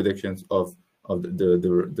predictions of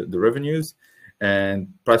the revenues.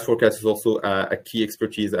 And price forecast is also a key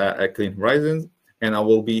expertise at Clean Horizons, and I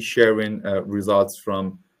will be sharing results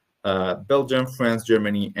from Belgium, France,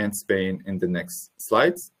 Germany, and Spain in the next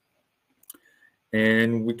slides.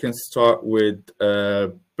 And we can start with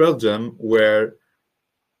Belgium, where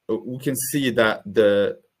we can see that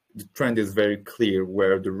the trend is very clear,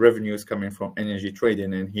 where the revenue is coming from energy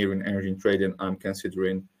trading. And here in energy trading, I'm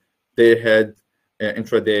considering day ahead,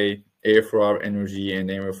 intraday, AFR energy, and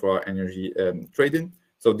AFR energy trading.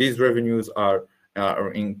 So these revenues are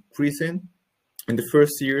increasing. In the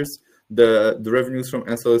first years, the revenues from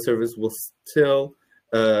ancillary service will still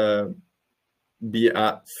be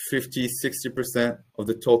at 50–60% of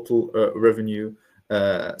the total revenue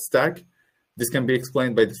stack. This can be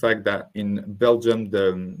explained by the fact that in Belgium,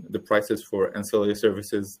 the prices for ancillary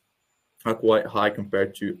services are quite high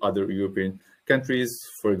compared to other European countries.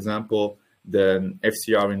 For example, the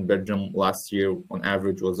FCR in Belgium last year on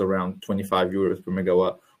average was around 25 euros per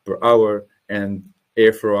megawatt per hour, and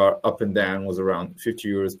AFR up and down was around 50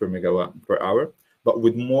 euros per megawatt per hour. But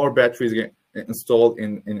with more batteries installed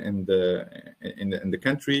in the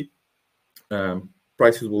country,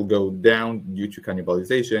 prices will go down due to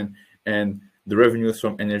cannibalization, and the revenues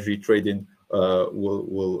from energy trading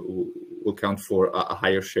will count for a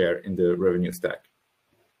higher share in the revenue stack.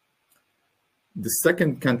 The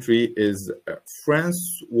second country is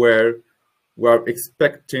France, where we are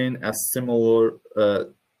expecting a similar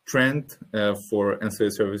trend for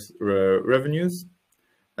ancillary service revenues.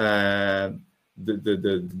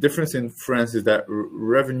 The difference in France is that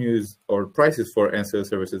revenues or prices for ancillary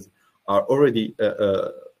services are already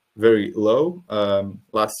very low.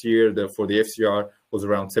 Last year, for the FCR was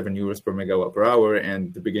around €7 per megawatt per hour,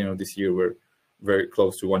 and the beginning of this year we're very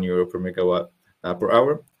close to €1 per megawatt per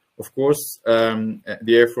hour. Of course,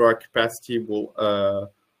 the A4R capacity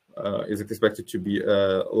is expected to be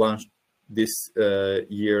launched this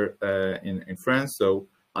year in France, so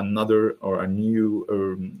another or a new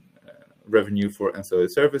revenue for ancillary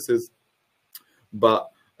services.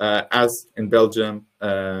 But as in Belgium,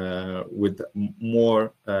 with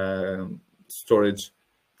more storage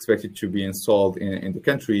expected to be installed in the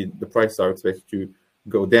country, the prices are expected to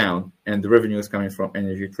go down, and the revenues coming from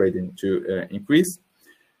energy trading to increase.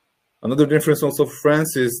 Another difference also for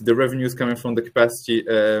France is the revenues coming from the capacity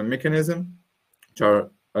mechanism, which are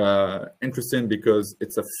interesting because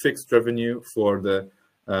it's a fixed revenue for the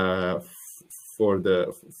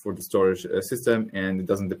storage system, and it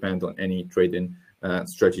doesn't depend on any trading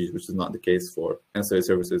strategies, which is not the case for ancillary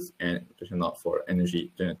services and especially not for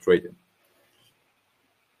energy trading.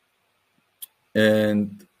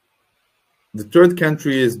 And the third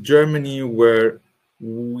country is Germany, where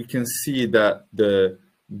we can see that the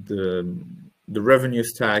revenue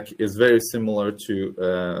stack is very similar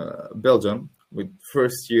to Belgium. With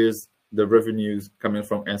first years, the revenues coming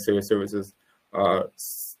from ancillary services are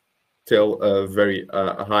still very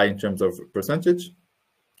high in terms of percentage.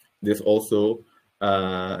 This also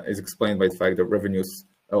is explained by the fact that revenues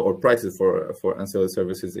or prices for ancillary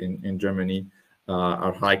services in Germany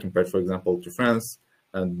are high compared, for example, to France,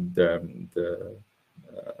 and the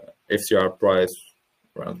FCR price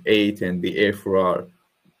around 8 and the A4R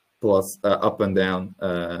plus up and down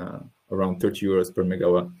around €30 per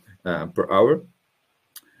megawatt per hour.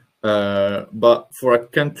 But for a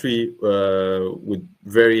country with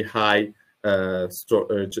very high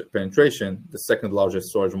storage penetration, the second largest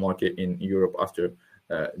storage market in Europe after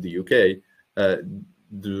the UK,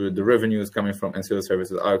 the revenues coming from ancillary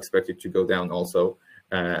services are expected to go down also,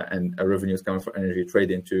 and revenues coming from energy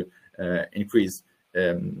trading to increase.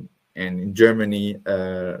 And in Germany,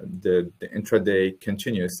 the intraday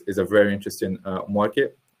continuous is a very interesting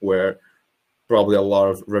market, where probably a lot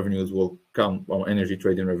of revenues will come, or energy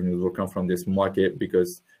trading revenues will come from this market,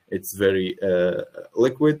 because it's very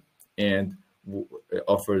liquid and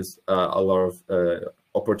offers a lot of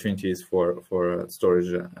opportunities for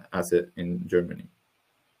storage asset in Germany.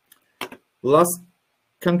 Last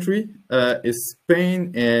country is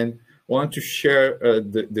Spain, and I want to share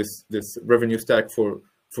this revenue stack for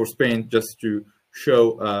Spain just to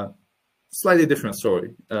show a slightly different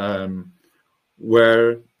story,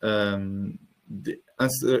 where the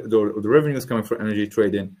revenues coming from energy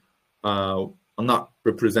trading are not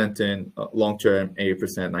representing long-term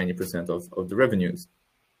 80%, 90% of the revenues,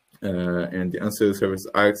 and the ancillary services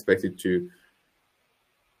are expected to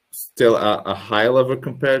still a high level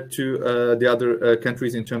compared to the other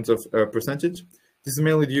countries in terms of percentage. This is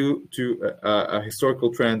mainly due to a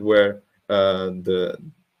historical trend where the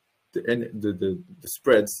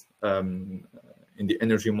spreads in the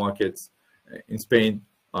energy markets in Spain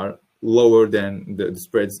are lower than the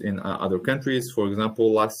spreads in other countries. For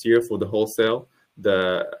example, last year for the wholesale,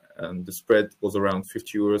 the spread was around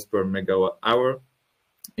 €50 per megawatt hour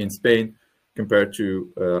in Spain, compared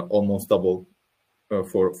to almost double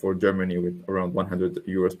for Germany, with around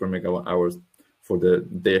 €100 per megawatt hours for the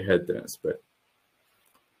day-ahead spread.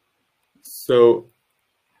 So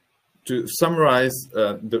to summarize,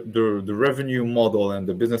 the revenue model and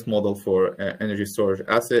the business model for energy storage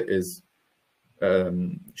asset is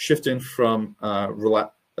shifting from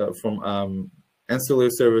ancillary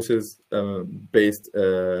services based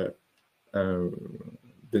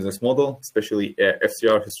business model, especially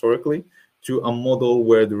FCR historically, to a model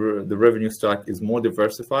where the revenue stack is more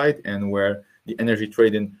diversified, and where the energy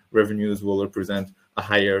trading revenues will represent a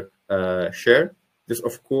higher share. This,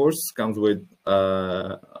 of course, comes with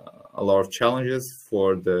a lot of challenges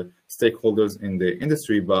for the stakeholders in the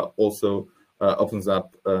industry, but also opens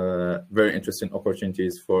up very interesting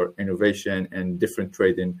opportunities for innovation and different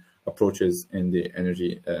trading approaches in the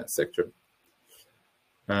energy sector.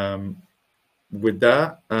 With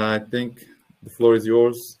that, I think the floor is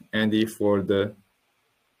yours, Andy, for the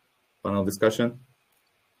panel discussion.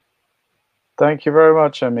 Thank you very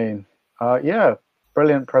much, Amine. Yeah,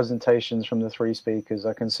 brilliant presentations from the three speakers.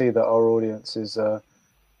 I can see that our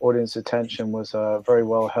audience attention was very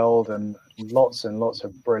well held, and lots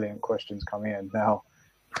of brilliant questions coming in. Now,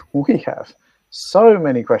 we have so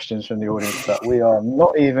many questions from the audience that we are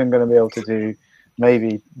not even going to be able to do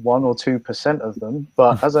maybe 1 or 2% of them.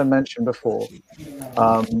 But as I mentioned before,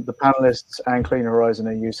 the panelists and Clean Horizon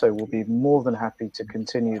and YUSO will be more than happy to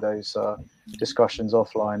continue those discussions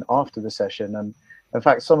offline after the session. And in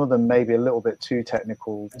fact, some of them may be a little bit too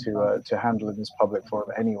technical to handle in this public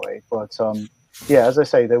forum anyway. But yeah, as I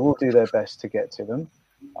say, they will do their best to get to them.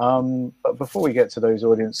 But before we get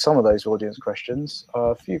to some of those audience questions,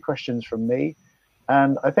 a few questions from me.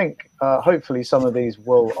 And I think hopefully some of these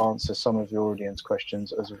will answer some of your audience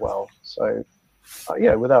questions as well. So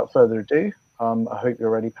yeah, without further ado, I hope you're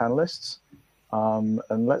ready, panelists, and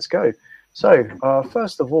let's go. So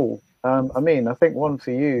first of all, Amine, I think one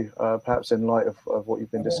for you, perhaps in light of what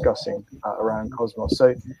you've been discussing around Cosmos.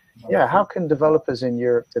 So yeah, how can developers in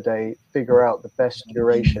Europe today figure out the best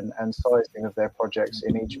duration and sizing of their projects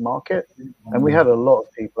in each market? And we had a lot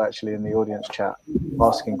of people actually in the audience chat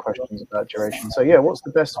asking questions about duration. So yeah, what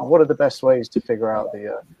are the best ways to figure out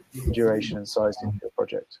the duration and sizing of your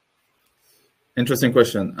project? Interesting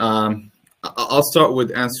question. I'll start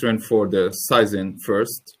with answering for the sizing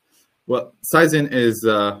first. Well, sizing is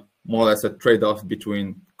more or less a trade-off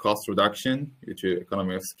between cost reduction due to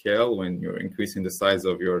economy of scale when you're increasing the size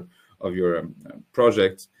of your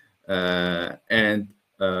project and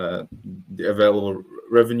the available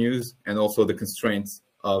revenues and also the constraints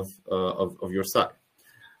of your site.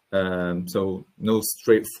 So no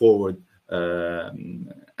straightforward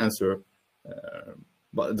answer,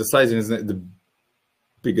 but the sizing is the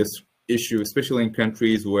biggest issue, especially in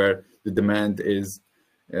countries where the demand is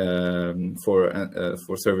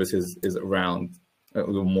for services is around a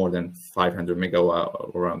little more than 500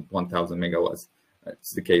 megawatt, around 1,000 megawatts.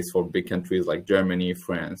 It's the case for big countries like Germany,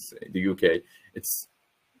 France, the UK. It's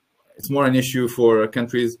more an issue for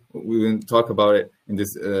countries. We will talk about it in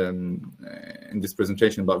this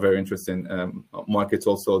presentation, but very interesting markets,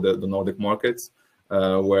 also the Nordic markets,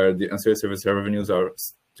 where the ancillary service revenues are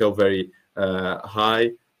still very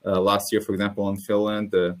high. Last year, for example, in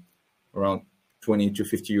Finland, around 20 to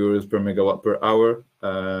 50 euros per megawatt per hour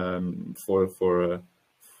for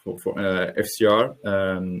FCR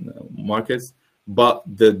markets, but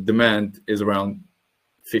the demand is around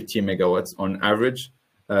 50 megawatts on average.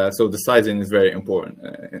 So the sizing is very important.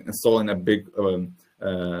 Installing a big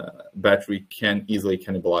battery can easily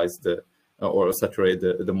cannibalize or saturate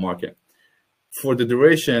the market. For the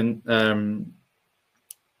duration,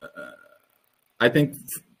 I think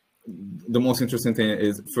the most interesting thing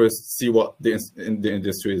is first see what the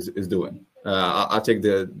industry is doing. I'll take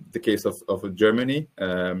the case of Germany,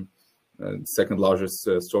 second largest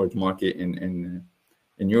storage market in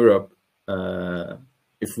Europe.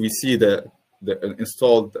 If we see the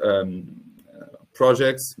installed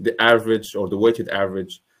projects, the average or the weighted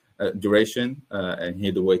average duration, and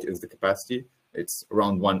here the weight is the capacity, it's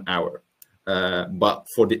around 1 hour. But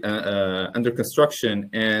for the under construction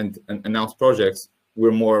and announced projects, we're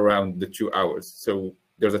more around the 2 hours. So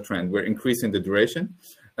there's a trend. We're increasing the duration,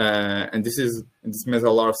 and this makes a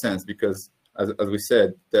lot of sense because, as we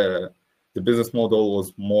said, the business model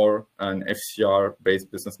was more an FCR-based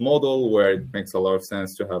business model where it makes a lot of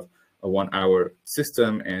sense to have a 1 hour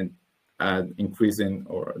system and increasing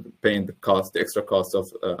or paying the extra cost of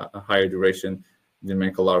a higher duration didn't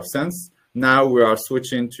make a lot of sense. Now we are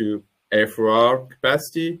switching to A4R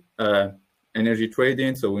capacity, energy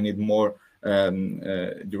trading, so we need more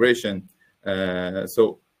duration.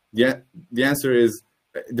 So the answer is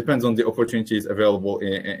it depends on the opportunities available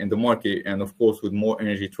in the market, and of course with more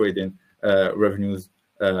energy trading revenues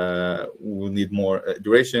we'll need more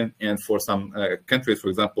duration. And for some countries, for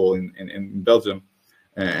example in Belgium,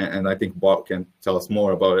 and I think Bart can tell us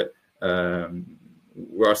more about it,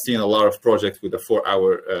 we are seeing a lot of projects with a 4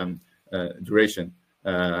 hour duration,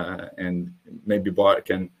 and maybe Bart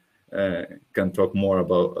can talk more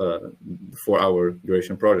about the 4 hour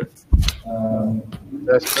duration projects.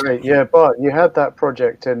 That's great. Yeah, Bart, you had that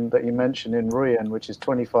project that you mentioned in Rouen, which is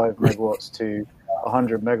 25 megawatts to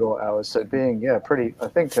 100 megawatt hours. So being, pretty, I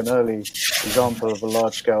think, an early example of a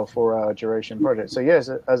large scale 4 hour duration project. So yes,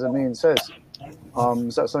 as Amine says,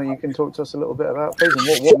 is that something you can talk to us a little bit about, please?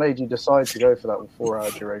 And what made you decide to go for that 4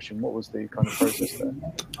 hour duration? What was the kind of process there?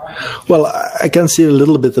 Well, I can say a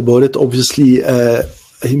little bit about it. Obviously,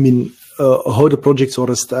 I mean, how the projects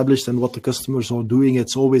are established and what the customers are doing,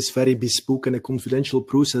 it's always very bespoke and a confidential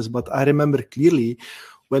process. But I remember clearly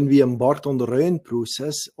when we embarked on the Rouen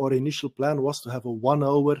process, our initial plan was to have a 1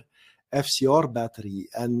 hour FCR battery.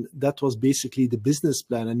 And that was basically the business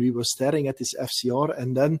plan. And we were staring at this FCR.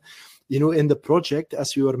 And then, in the project,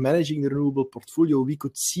 as we were managing the renewable portfolio, we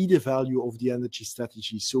could see the value of the energy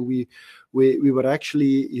strategy. So we were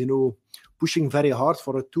actually, pushing very hard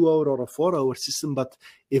for a 2-hour or a 4-hour system. But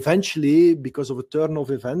eventually, because of a turn of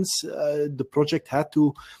events, the project had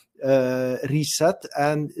to reset,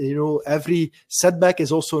 and every setback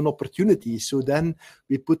is also an opportunity. So then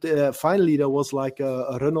we put finally there was like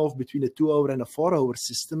a runoff between a 2-hour and a 4-hour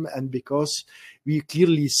system, and because we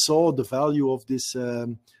clearly saw the value of this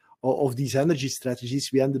of these energy strategies,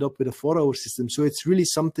 we ended up with a 4-hour system. So it's really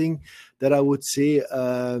something that I would say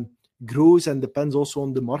grows and depends also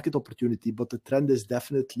on the market opportunity, but the trend is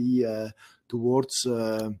definitely towards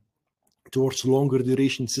longer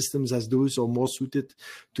duration systems, as those are more suited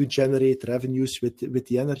to generate revenues with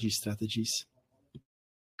the energy strategies.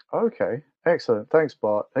 Okay, excellent. Thanks,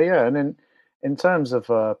 Bart. Yeah, and in terms of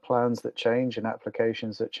plans that change and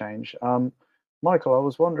applications that change, Michael, I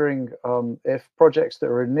was wondering if projects that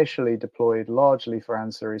are initially deployed largely for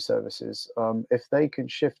ancillary services, if they can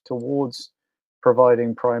shift towards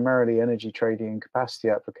providing primarily energy trading and capacity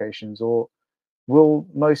applications, or will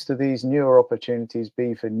most of these newer opportunities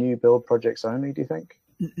be for new build projects only, do you think?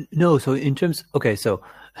 No, so in terms, okay, so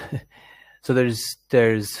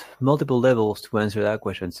there's multiple levels to answer that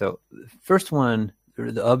question. So first one,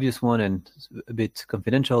 the obvious one, and a bit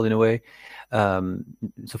confidential in a way,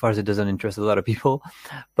 so far as it doesn't interest a lot of people,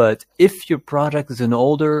 but if your project is an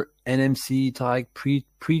older NMC type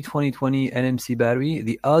pre-2020 NMC battery,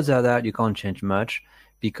 the odds are that you can't change much,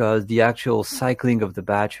 because the actual cycling of the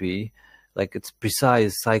battery, like its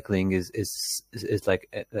precise cycling, is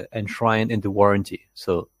like enshrined in the warranty.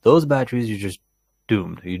 So those batteries, you're just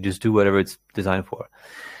doomed. You just do whatever it's designed for.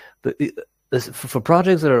 But for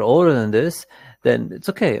projects that are older than this, then it's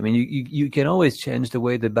okay. I mean, you can always change the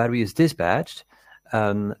way the battery is dispatched.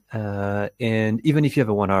 And even if you have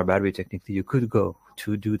a 1-hour battery, technically you could go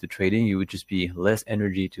to do the trading. You would just be less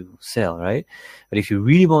energy to sell, right? But if you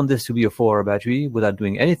really want this to be a 4-hour battery without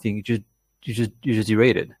doing anything, you just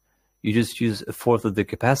derate it. You just use a fourth of the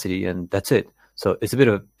capacity, and that's it. So it's a bit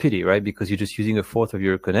of a pity, right? Because you're just using a fourth of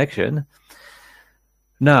your connection.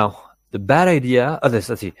 Now, the bad idea, let's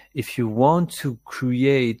see, if you want to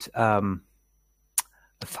create a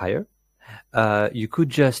fire, you could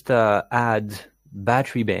just add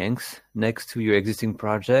battery banks next to your existing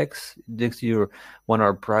projects, next to your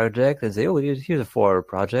 1-hour project, and say, oh, here's a 4-hour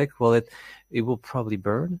project. Well, it will probably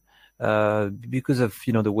burn. Because of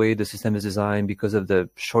the way the system is designed, because of the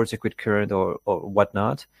short circuit current or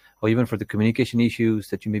whatnot, or even for the communication issues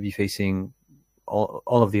that you may be facing, all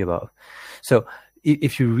of the above. So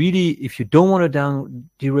if you don't want to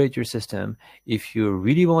derate your system, if you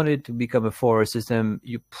really want it to become a 4-hour system,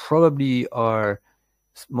 you probably are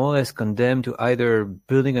more or less condemned to either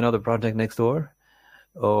building another project next door,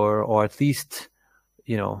 or at least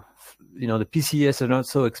the PCS are not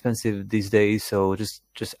so expensive these days, so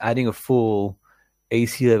just adding a full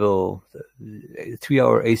AC level,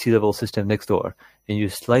 3-hour AC level system next door, and you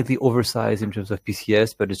slightly oversize in terms of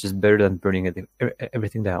PCS, but it's just better than burning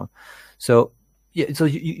everything down. So yeah, so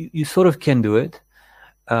you sort of can do it,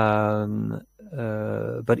 but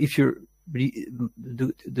if you're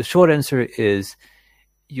the short answer is,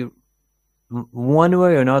 you one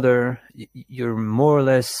way or another, you're more or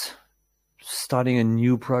less starting a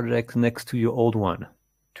new project next to your old one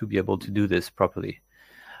to be able to do this properly.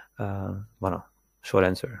 Short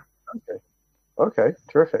answer. Okay,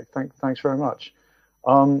 terrific. Thanks very much.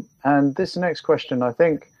 And this next question,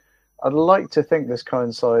 I'd like to think this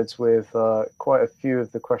coincides with quite a few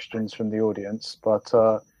of the questions from the audience, but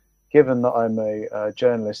given that I'm a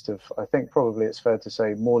journalist of, I think probably it's fair to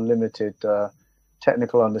say, more limited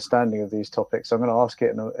technical understanding of these topics, I'm going to ask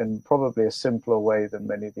it in probably a simpler way than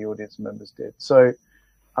many of the audience members did. So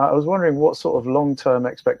I was wondering what sort of long-term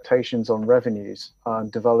expectations on revenues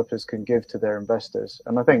developers can give to their investors.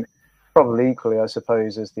 And I think probably equally, I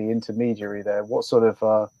suppose, as the intermediary there, what sort of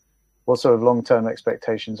long-term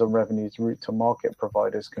expectations on revenues route to market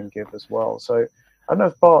providers can give as well. So I don't know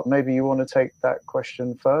if Bart, maybe you want to take that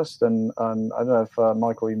question first, and I don't know if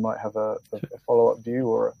Michael, you might have a follow-up view,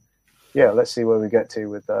 or yeah, let's see where we get to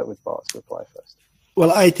with Bart's reply first.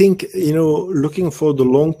 Well, I think looking for the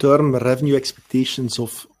long-term revenue expectations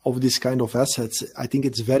of this kind of assets, I think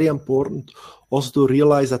it's very important also to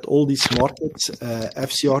realize that all these markets,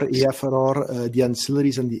 FCR, AFRR, the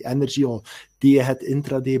ancillaries and the energy or day-ahead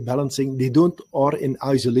intraday balancing, they are in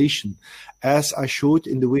isolation. As I showed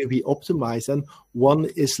in the way we optimize them, one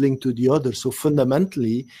is linked to the other. So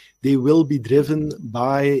fundamentally, they will be driven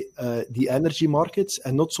by the energy markets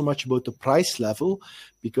and not so much about the price level,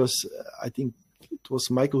 because I think it was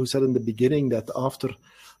Michael who said in the beginning that after,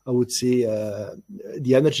 I would say,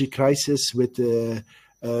 the energy crisis with the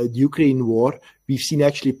Ukraine war, we've seen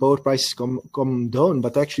actually power prices come down,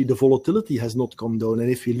 but actually the volatility has not come down.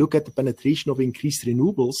 And if we look at the penetration of increased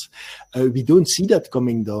renewables, we don't see that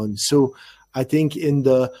coming down. So I think in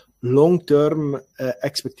the long-term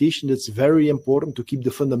expectation, it's very important to keep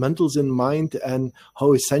the fundamentals in mind and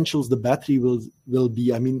how essential the battery will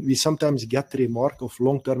be. I mean, we sometimes get the remark of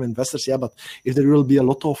long-term investors, yeah, but if there will be a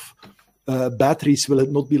lot of batteries, will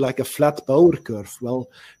it not be like a flat power curve? Well,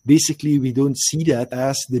 basically, we don't see that,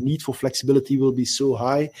 as the need for flexibility will be so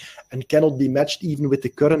high and cannot be matched even with the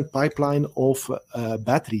current pipeline of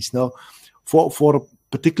batteries. Now, for a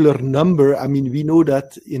particular number, I mean, we know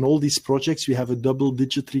that in all these projects, we have a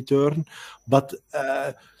double-digit return, but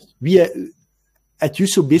at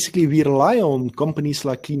YUSO, basically, we rely on companies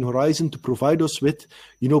like Clean Horizon to provide us with,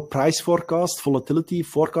 price forecast, volatility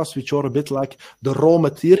forecasts, which are a bit like the raw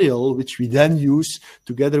material, which we then use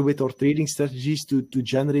together with our trading strategies to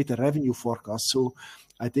generate a revenue forecast. So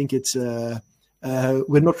I think it's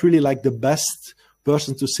we're not really like the best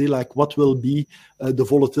person to say like what will be the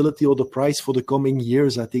volatility or the price for the coming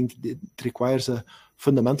years. I think it requires a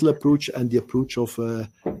fundamental approach, and the approach of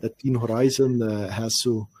that Clean Horizon has.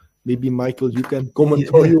 So maybe, Michael, you can comment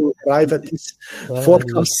how you arrive at this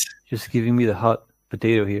forecast. Just giving me the hot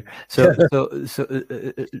potato here. So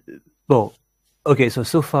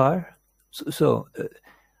far,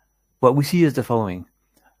 what we see is the following.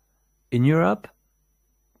 In Europe,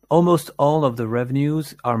 almost all of the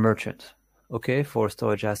revenues are merchant, okay, for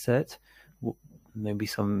storage assets. Maybe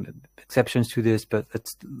some exceptions to this, but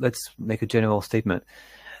let's make a general statement.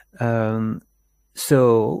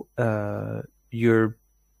 You're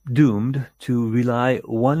doomed to rely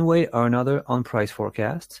one way or another on price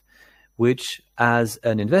forecasts, which as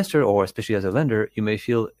an investor, or especially as a lender, you may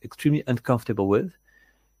feel extremely uncomfortable with,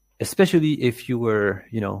 especially if you were,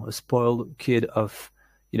 a spoiled kid of,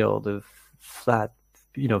 the flat,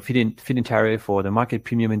 feed-in tariff or the market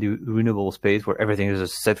premium in the renewable space where everything is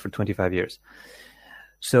just set for 25 years.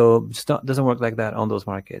 So it doesn't work like that on those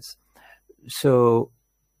markets. So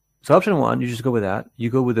option one, you just go with that. You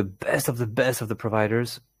go with the best of the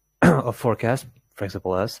providers of forecast, for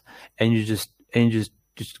example, us, and you just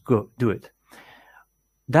go do it.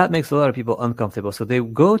 That makes a lot of people uncomfortable. So they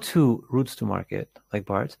go to routes to market, like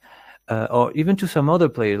Bart, or even to some other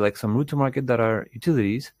players, like some route to market that are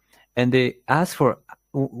utilities, and they ask for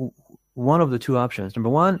one of the two options. Number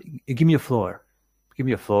one, give me a floor.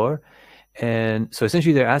 And so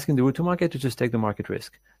essentially they're asking the route to market to just take the market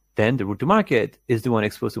risk. Then the route to market is the one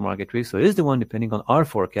exposed to market risk. So it is the one, depending on our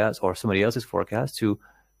forecast or somebody else's forecast, to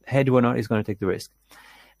hedge or not is going to take the risk.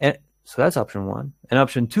 And so that's option one. And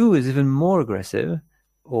option two is even more aggressive,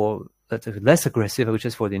 or that's less aggressive, which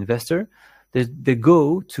is for the investor. They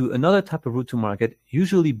go to another type of route to market,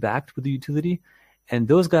 usually backed with the utility, and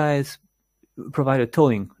those guys provide a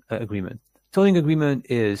tolling agreement. Tolling agreement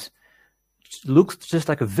looks just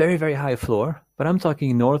like a very, very high floor, but I'm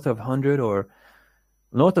talking north of 100 or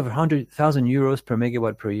north of 100,000 euros per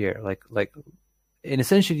megawatt per year. And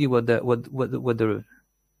essentially what the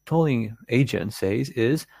tolling agent says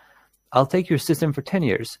is, I'll take your system for 10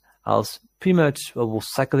 years. I'll pretty much will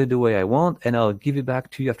cycle it the way I want, and I'll give it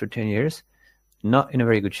back to you after 10 years, not in a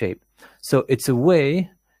very good shape. So it's a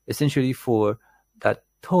way, essentially, for that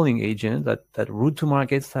tolling agent, that route to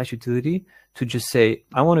market / utility, to just say,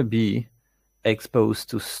 I want to be exposed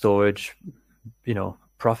to storage,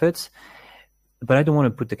 profits, but I don't want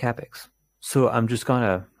to put the capex. So I'm just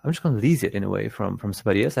gonna lease it in a way from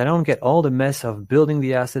somebody else. I don't get all the mess of building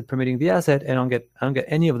the asset, permitting the asset, and I don't get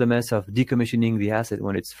any of the mess of decommissioning the asset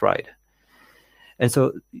when it's fried. And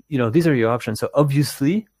so, these are your options. So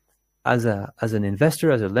obviously, as an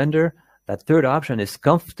investor, as a lender, that third option is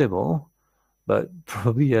comfortable, but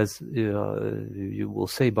probably, as you will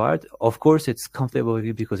say, Bart, of course it's comfortable with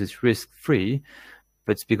you because it's risk-free,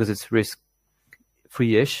 but it's because it's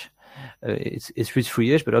risk-free-ish. It's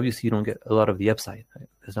risk-free-ish, but obviously you don't get a lot of the upside. Right?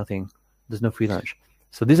 There's no free lunch.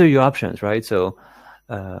 So these are your options, right? So,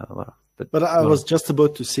 but I was just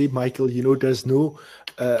about to say, Michael, there's no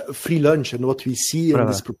free lunch. And what we see in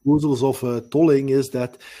these proposals of tolling is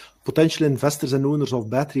that potential investors and owners of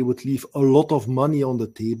battery would leave a lot of money on the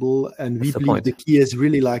table. And we believe the key is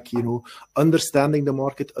really like, understanding the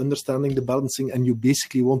market, understanding the balancing, and you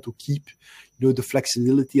basically want to keep, the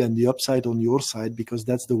flexibility and the upside on your side, because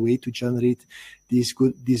that's the way to generate these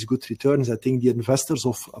good returns. I think the investors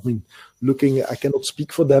I cannot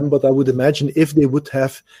speak for them, but I would imagine if they would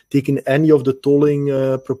have taken any of the tolling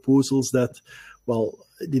proposals that,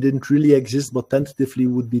 they didn't really exist, but tentatively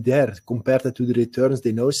would be there compared to the returns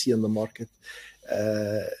they now see on the market.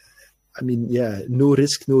 No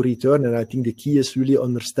risk, no return. And I think the key is really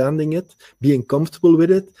understanding it, being comfortable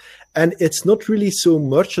with it. And it's not really so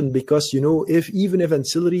merchant because, even if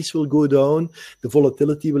ancillaries will go down, the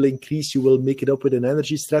volatility will increase. You will make it up with an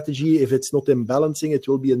energy strategy. If it's not in balancing, it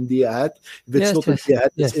will be in day ahead. If it's not in day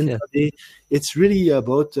ahead, it's intraday. It's really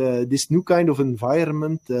about this new kind of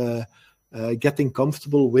environment, getting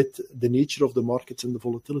comfortable with the nature of the markets and the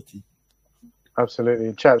volatility.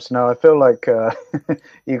 Absolutely. Chaps, now I feel like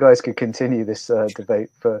you guys could continue this debate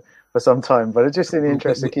for some time, but it's just in the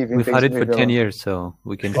interest of keeping we've things had it for 10 on. years, so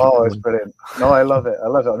we can it's brilliant. No, I love it.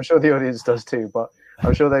 I'm sure the audience does too, but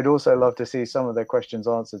I'm sure they'd also love to see some of their questions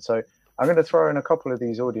answered. So I'm going to throw in a couple of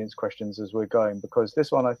these audience questions as we're going, because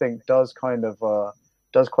this one I think does kind of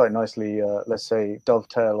does quite nicely, let's say,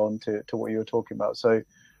 dovetail on to what you were talking about. So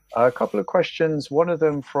a couple of questions, one of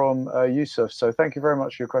them from Yusuf. So thank you very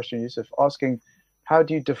much for your question, Yusuf, asking, how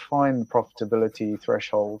do you define the profitability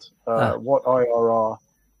threshold? What IRR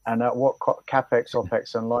and at what CapEx,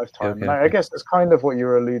 OpEx, and lifetime? I guess that's kind of what you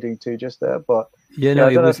were alluding to just there, but...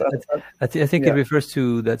 I think it refers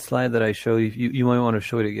to that slide that I showed you. You might want to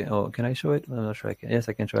show it again. Oh, can I show it? I'm not sure I can. Yes,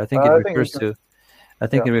 I can show it. I think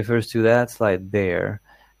it refers to that slide there.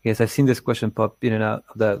 Yes, I've seen this question pop in and out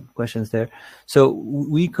of the questions there. So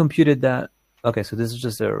we computed that. Okay, so this is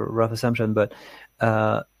just a rough assumption, but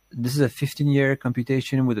this is a 15-year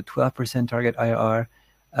computation with a 12% target IRR,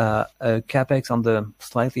 a CapEx on the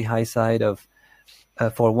slightly high side of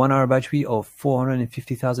for 1 hour battery of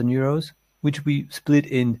 450,000 euros, which we split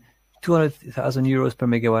in 200,000 euros per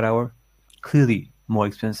megawatt hour. Clearly more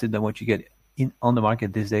expensive than what you get on the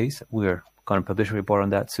market these days. We're going to publish a report on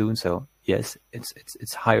that soon, so yes,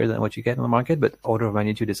 it's higher than what you get on the market, but order of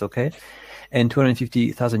magnitude is okay. And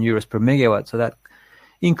 250,000 euros per megawatt. So that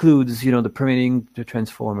includes, the permitting, the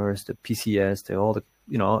transformers, the PCS, all the,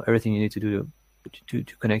 everything you need to do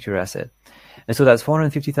to connect your asset. And so that's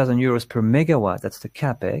 450,000 euros per megawatt. That's the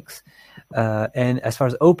CapEx. And as far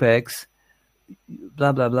as OpEx,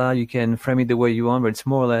 blah, blah, blah, you can frame it the way you want, but it's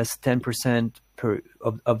more or less 10%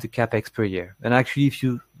 of the CapEx per year. And actually, if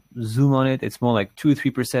you zoom on it, it's more like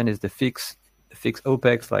 2-3% is the fixed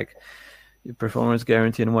OpEx, like your performance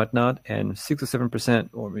guarantee and whatnot, and 6 or 7%,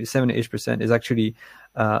 or maybe 7-ish% is actually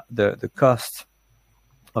the cost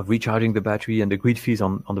of recharging the battery and the grid fees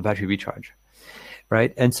on the battery recharge,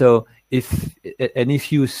 right? And so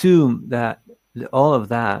if you assume that all of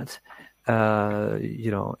that,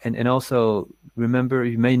 and also remember,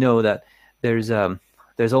 you may know that there's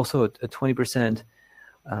also a 20%.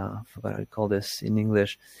 I forgot how to call this in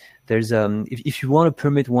English. There's if you want to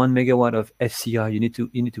permit 1 megawatt of FCR, you need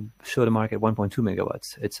to show the market 1.2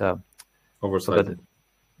 megawatts. It's oversizing.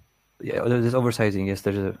 There's oversizing. Yes,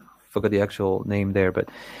 forgot the actual name there, but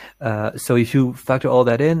so if you factor all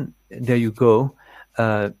that in, there you go.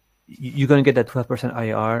 You're going to get that 12%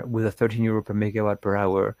 IRR with a 13 euro per megawatt per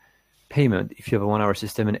hour payment if you have a 1 hour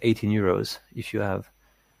system, and 18 euros if you have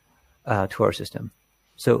a 2 hour system.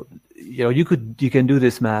 So, you can do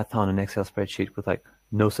this math on an Excel spreadsheet with like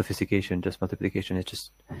no sophistication, just multiplication. It's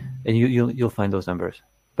just, and you'll find those numbers.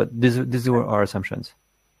 But these were our assumptions.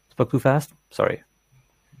 Spoke too fast? Sorry.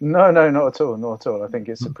 No, not at all. Not at all. I think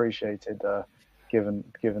it's appreciated, given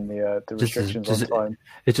the restrictions on time.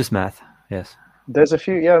 It's just math. Yes. There's a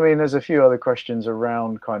few. There's a few other questions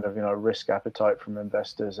around kind of risk appetite from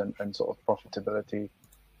investors and sort of profitability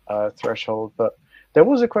threshold, but. There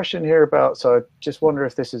was a question here about, so I just wonder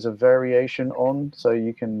if this is a variation on, so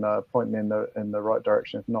you can point me in the right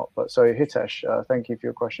direction if not. But so Hitesh, thank you for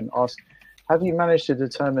your question. Asked, have you managed to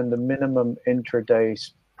determine the minimum intraday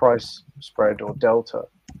price spread or delta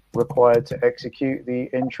required to execute the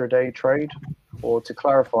intraday trade? Or to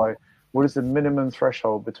clarify, what is the minimum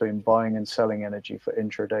threshold between buying and selling energy for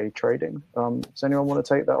intraday trading? Does anyone want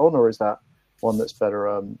to take that on, or is that one that's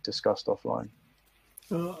better discussed offline?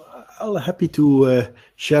 I'm happy to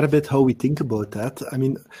share a bit how we think about that.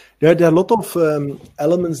 There are a lot of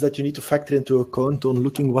elements that you need to factor into account on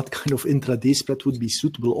looking what kind of intraday spread would be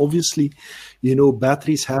suitable. Obviously,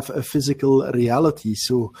 batteries have a physical reality,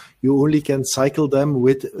 so you only can cycle them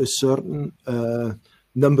with a certain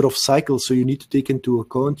number of cycles. So you need to take into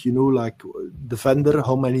account, you know, like the vendor,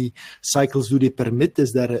 how many cycles do they permit?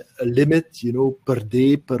 Is there a limit, you know, per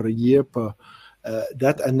day, per year, per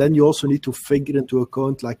that? And then you also need to figure into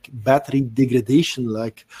account like battery degradation,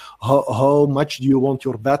 like how much do you want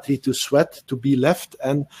your battery to sweat to be left?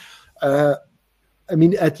 And I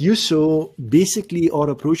mean, at YUSO, basically our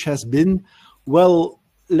approach has been, well,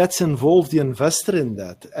 let's involve the investor in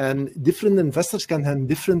that. And different investors can have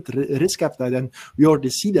different risk appetite. And we already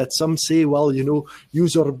see that some say, well, you know,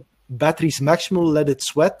 use our batteries maximal, let it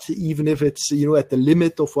sweat, even if it's, you know, at the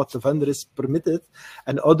limit of what the vendor is permitted.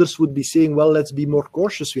 And others would be saying, well, let's be more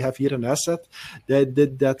cautious. We have here an asset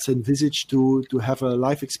that's envisaged to have a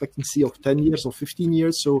life expectancy of 10 years or 15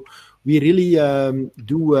 years. So we really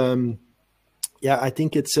yeah, I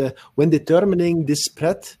think it's when determining this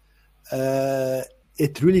spread,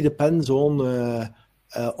 it really depends on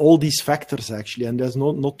all these factors actually, and there's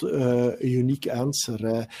not a unique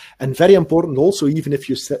answer. And very important also, even if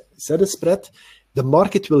you set a spread, the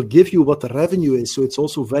market will give you what the revenue is. So it's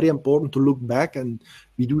also very important to look back, and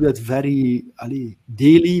we do that very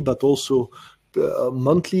daily, but also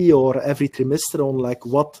monthly or every trimester on like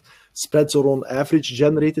what spreads are on average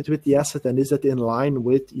generated with the asset, and is that in line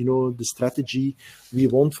with, you know, the strategy we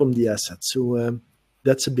want from the asset. So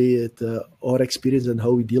that's a bit our experience and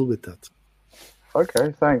how we deal with that.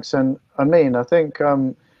 Okay, thanks. And Amine, I think,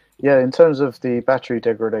 yeah, in terms of the battery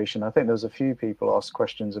degradation, I think there's a few people asked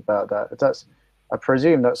questions about that. I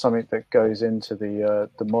presume that's something that goes into the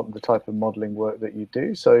type of modeling work that you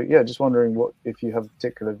do. So yeah, just wondering if you have a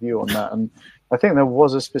particular view on that. And I think there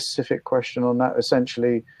was a specific question on that.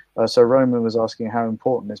 Essentially, so Roman was asking how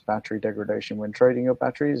important is battery degradation when trading your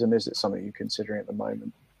batteries, and is it something you're considering at the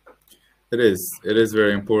moment? It is. It is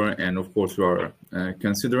very important, and of course we are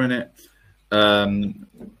considering it.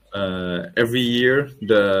 Every year,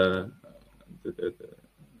 the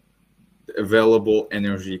available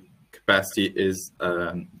energy capacity is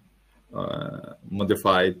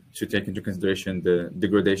modified to take into consideration the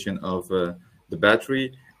degradation of the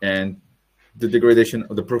battery, and the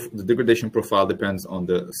degradation profile depends on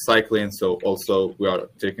the cycling. So also we are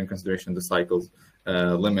taking consideration the cycles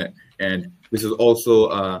limit, and this is also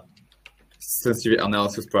a sensitivity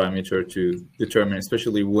analysis parameter to determine,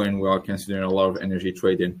 especially when we are considering a lot of energy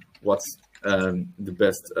trading, what's the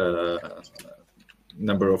best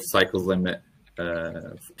number of cycles limit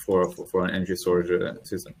for an energy storage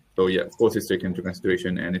system. So yeah, of course it's taken into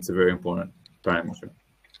consideration, and it's a very important parameter.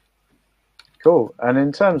 Cool. And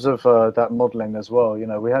in terms of that modeling as well, you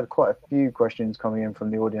know, we had quite a few questions coming in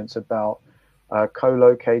from the audience about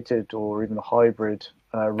co-located or even hybrid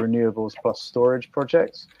renewables plus storage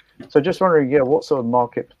projects. So just wondering, yeah, what sort of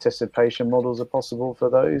market participation models are possible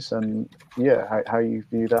for those, and yeah, how you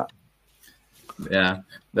view that? Yeah,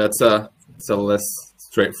 that's a less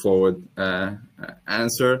straightforward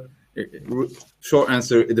answer. Short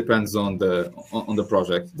answer: it depends on the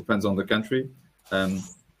project. It depends on the country.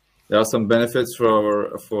 There are some benefits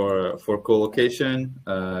for co-location,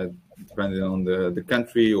 depending on the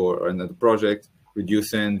country or another project,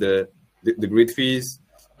 reducing the grid fees.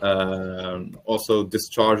 Also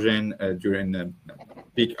discharging during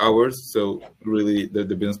peak hours. So really the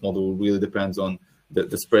business model really depends on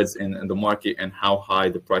the spreads in the market and how high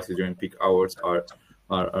the prices during peak hours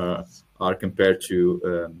are compared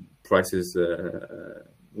to prices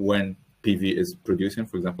when PV is producing,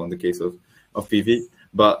 for example, in the case of PV.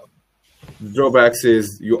 But the drawbacks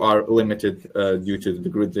is you are limited due to the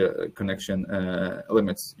grid connection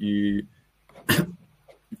limits.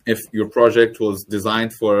 If your project was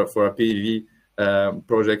designed for a PV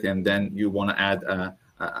project, and then you want to add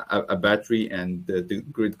a battery, and the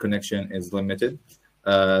grid connection is limited,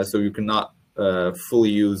 so you cannot fully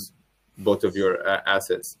use both of your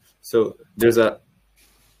assets. So there's a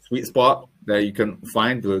sweet spot that you can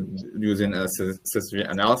find using a sensitivity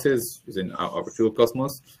analysis, using our tool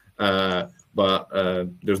Cosmos, but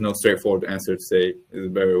there's no straightforward answer to say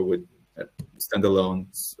it's better with standalone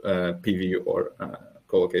PV or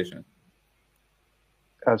co-location.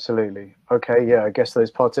 Absolutely. Okay. Yeah, I guess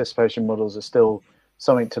those participation models are still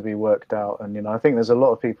something to be worked out, and you know, I think there's a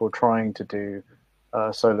lot of people trying to do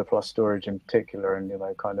solar plus storage in particular, and you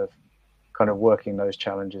know, kind of working those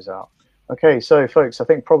challenges out. Okay, so folks, I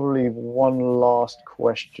think probably one last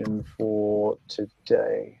question for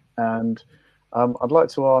today, and I'd like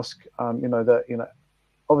to ask, you know,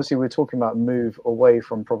 obviously we're talking about move away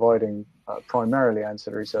from providing primarily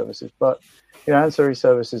ancillary services, but you know, ancillary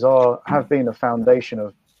services have been a foundation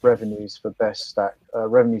of revenues for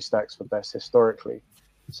revenue stacks for BESS historically.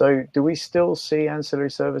 So do we still see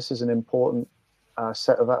ancillary services an important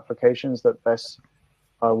set of applications that BESS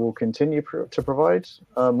will continue to provide.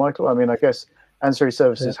 Michael, I mean, I guess ancillary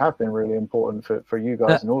services have been really important for you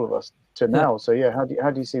guys and all of us to now. So yeah, how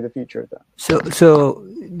do you see the future of that? So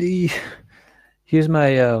here's my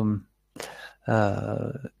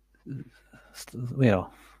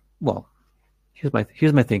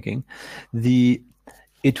here's my thinking.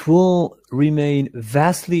 It will remain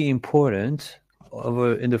vastly important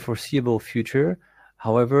in the foreseeable future.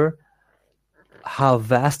 However, how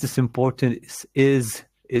vast this importance is,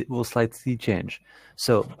 it will slightly change.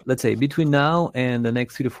 So let's say between now and the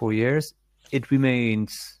next 3 to 4 years, it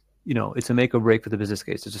remains, it's a make or break for the business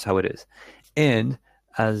case. It's just how it is. And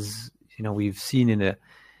as we've seen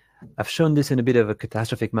I've shown this in a bit of a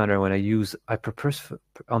catastrophic manner when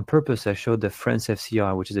on purpose, I showed the French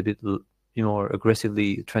FCR, which is a bit more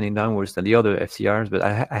aggressively trending downwards than the other FCRs, but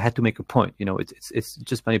I had to make a point. It's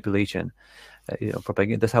just manipulation.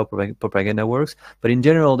 Propaganda. That's how propaganda works. But in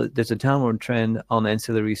general, there's a downward trend on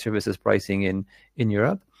ancillary services pricing in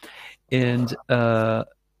Europe, and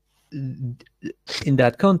in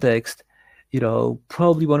that context,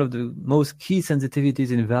 probably one of the most key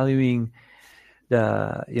sensitivities in valuing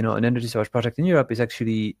an energy storage project in Europe is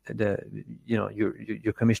actually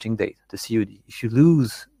your commissioning date, the COD. If you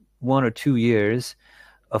lose 1 or 2 years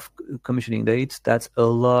of commissioning dates, that's a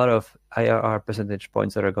lot of IRR percentage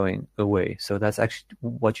points that are going away. So that's actually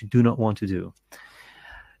what you do not want to do.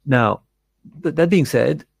 Now, that being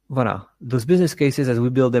said, voilà, those business cases, as we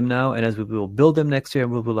build them now and as we will build them next year,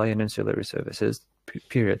 will rely on ancillary services,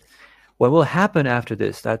 period. What will happen after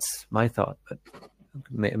this, that's my thought, but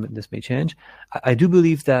this may change. I do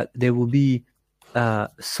believe that there will be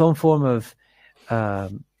some form of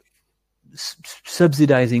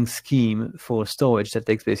subsidizing scheme for storage that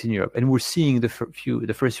takes place in Europe, and we're seeing the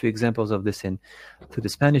first few examples of this through the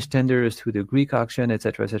Spanish tenders, through the Greek auction,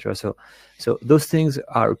 etc., etc. So those things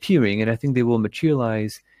are appearing, and I think they will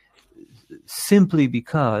materialize simply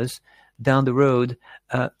because down the road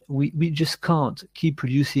we just can't keep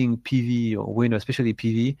producing PV or wind, or especially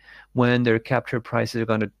PV, when their capture prices are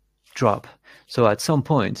going to drop. So at some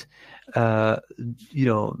point, any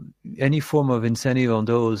form of incentive on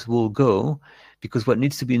those will go, because what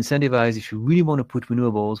needs to be incentivized, if you really want to put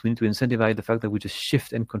renewables, we need to incentivize the fact that we just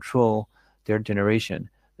shift and control their generation,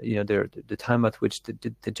 the time at which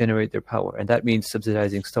they generate their power. And that means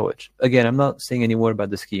subsidizing storage. Again, I'm not saying any more about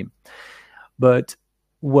the scheme, but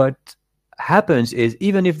what happens is,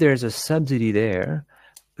 even if there's a subsidy there,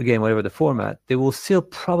 again, whatever the format, there will still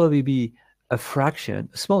probably be a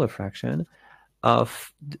smaller fraction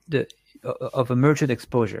of a merchant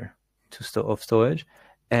exposure of storage,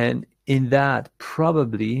 and in that,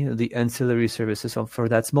 probably the ancillary services for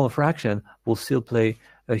that small fraction will still play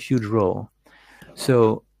a huge role.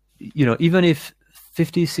 So, even if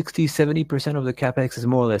 50, 60, 70% of the capex is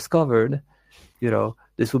more or less covered,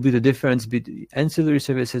 this will be the difference. Ancillary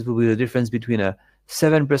services will be the difference between a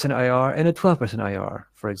 7% IR and a 12% IR,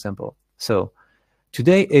 for example. So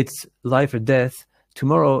today it's life or death.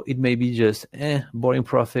 Tomorrow it may be just boring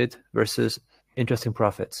profit versus interesting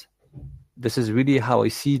profits. This is really how I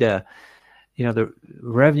see the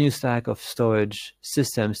revenue stack of storage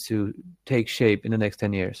systems to take shape in the next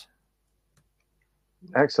 10 years.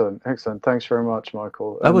 Excellent. Thanks very much,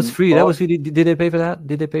 Michael. That was free. That was free. Did they pay for that?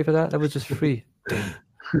 Did they pay for that? That was just free.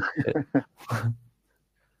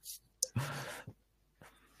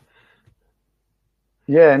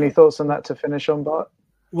 Yeah. Any thoughts on that to finish on, Bart?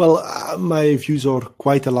 Well, my views are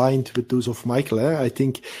quite aligned with those of Michael. I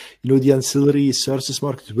think, the ancillary services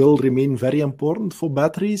market will remain very important for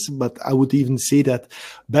batteries, but I would even say that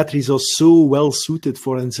batteries are so well suited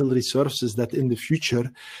for ancillary services that in the future,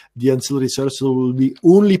 the ancillary services will be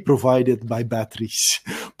only provided by batteries.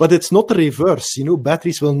 But it's not the reverse.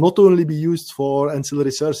 Batteries will not only be used for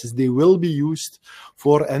ancillary services, they will be used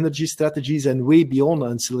for energy strategies and way beyond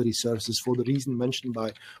ancillary services, for the reason mentioned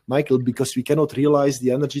by Michael, because we cannot realize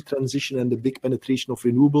the energy transition and the big penetration of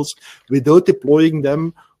renewables without deploying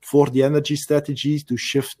them for the energy strategies to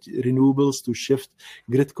shift renewables, to shift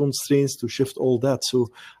grid constraints, to shift all that. So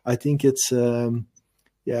I think it's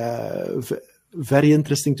very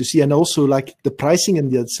interesting to see. And also, like, the pricing in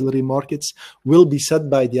the ancillary markets will be set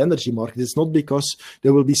by the energy market. It's not because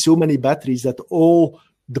there will be so many batteries that all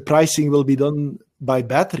the pricing will be done by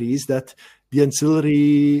batteries that the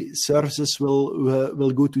ancillary services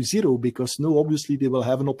will go to zero, because obviously they will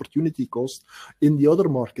have an opportunity cost in the other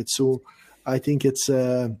markets. So I think it's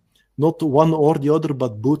not one or the other,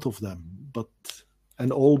 but both of them,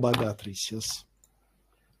 and all by batteries. Yes.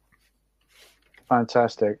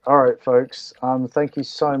 Fantastic. All right, folks. Thank you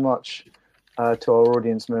so much to our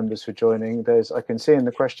audience members for joining. I can see in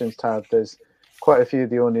the questions tab, there's quite a few of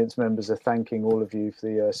the audience members are thanking all of you, for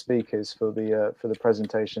the speakers, for the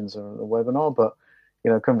presentations and the webinar. But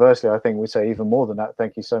conversely, I think we say even more than that.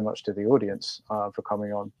 Thank you so much to the audience for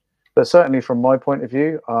coming on. But certainly, from my point of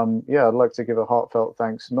view, I'd like to give a heartfelt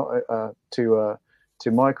thanks to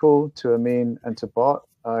Michael, to Amine, and to Bart.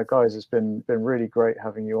 Guys, it's been really great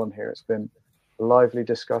having you on here. It's been a lively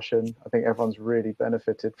discussion. I think everyone's really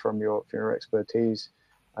benefited from your expertise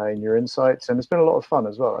and your insights, and it's been a lot of fun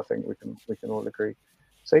as well. I think we can all agree.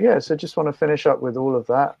 So just want to finish up with all of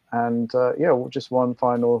that, and just one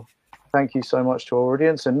final thank you so much to our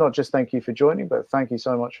audience, and not just thank you for joining, but thank you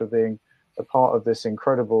so much for being a part of this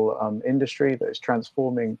incredible industry that is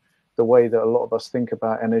transforming the way that a lot of us think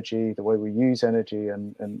about energy, the way we use energy,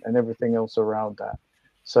 and everything else around that.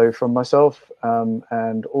 So from myself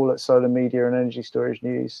and all at Solar Media and Energy Storage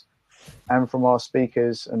News, and from our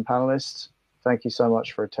speakers and panelists, thank you so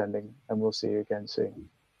much for attending, and we'll see you again soon.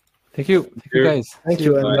 Thank you. Thank you, guys. Thank See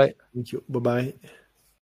you. Bye. Thank you. Bye-bye.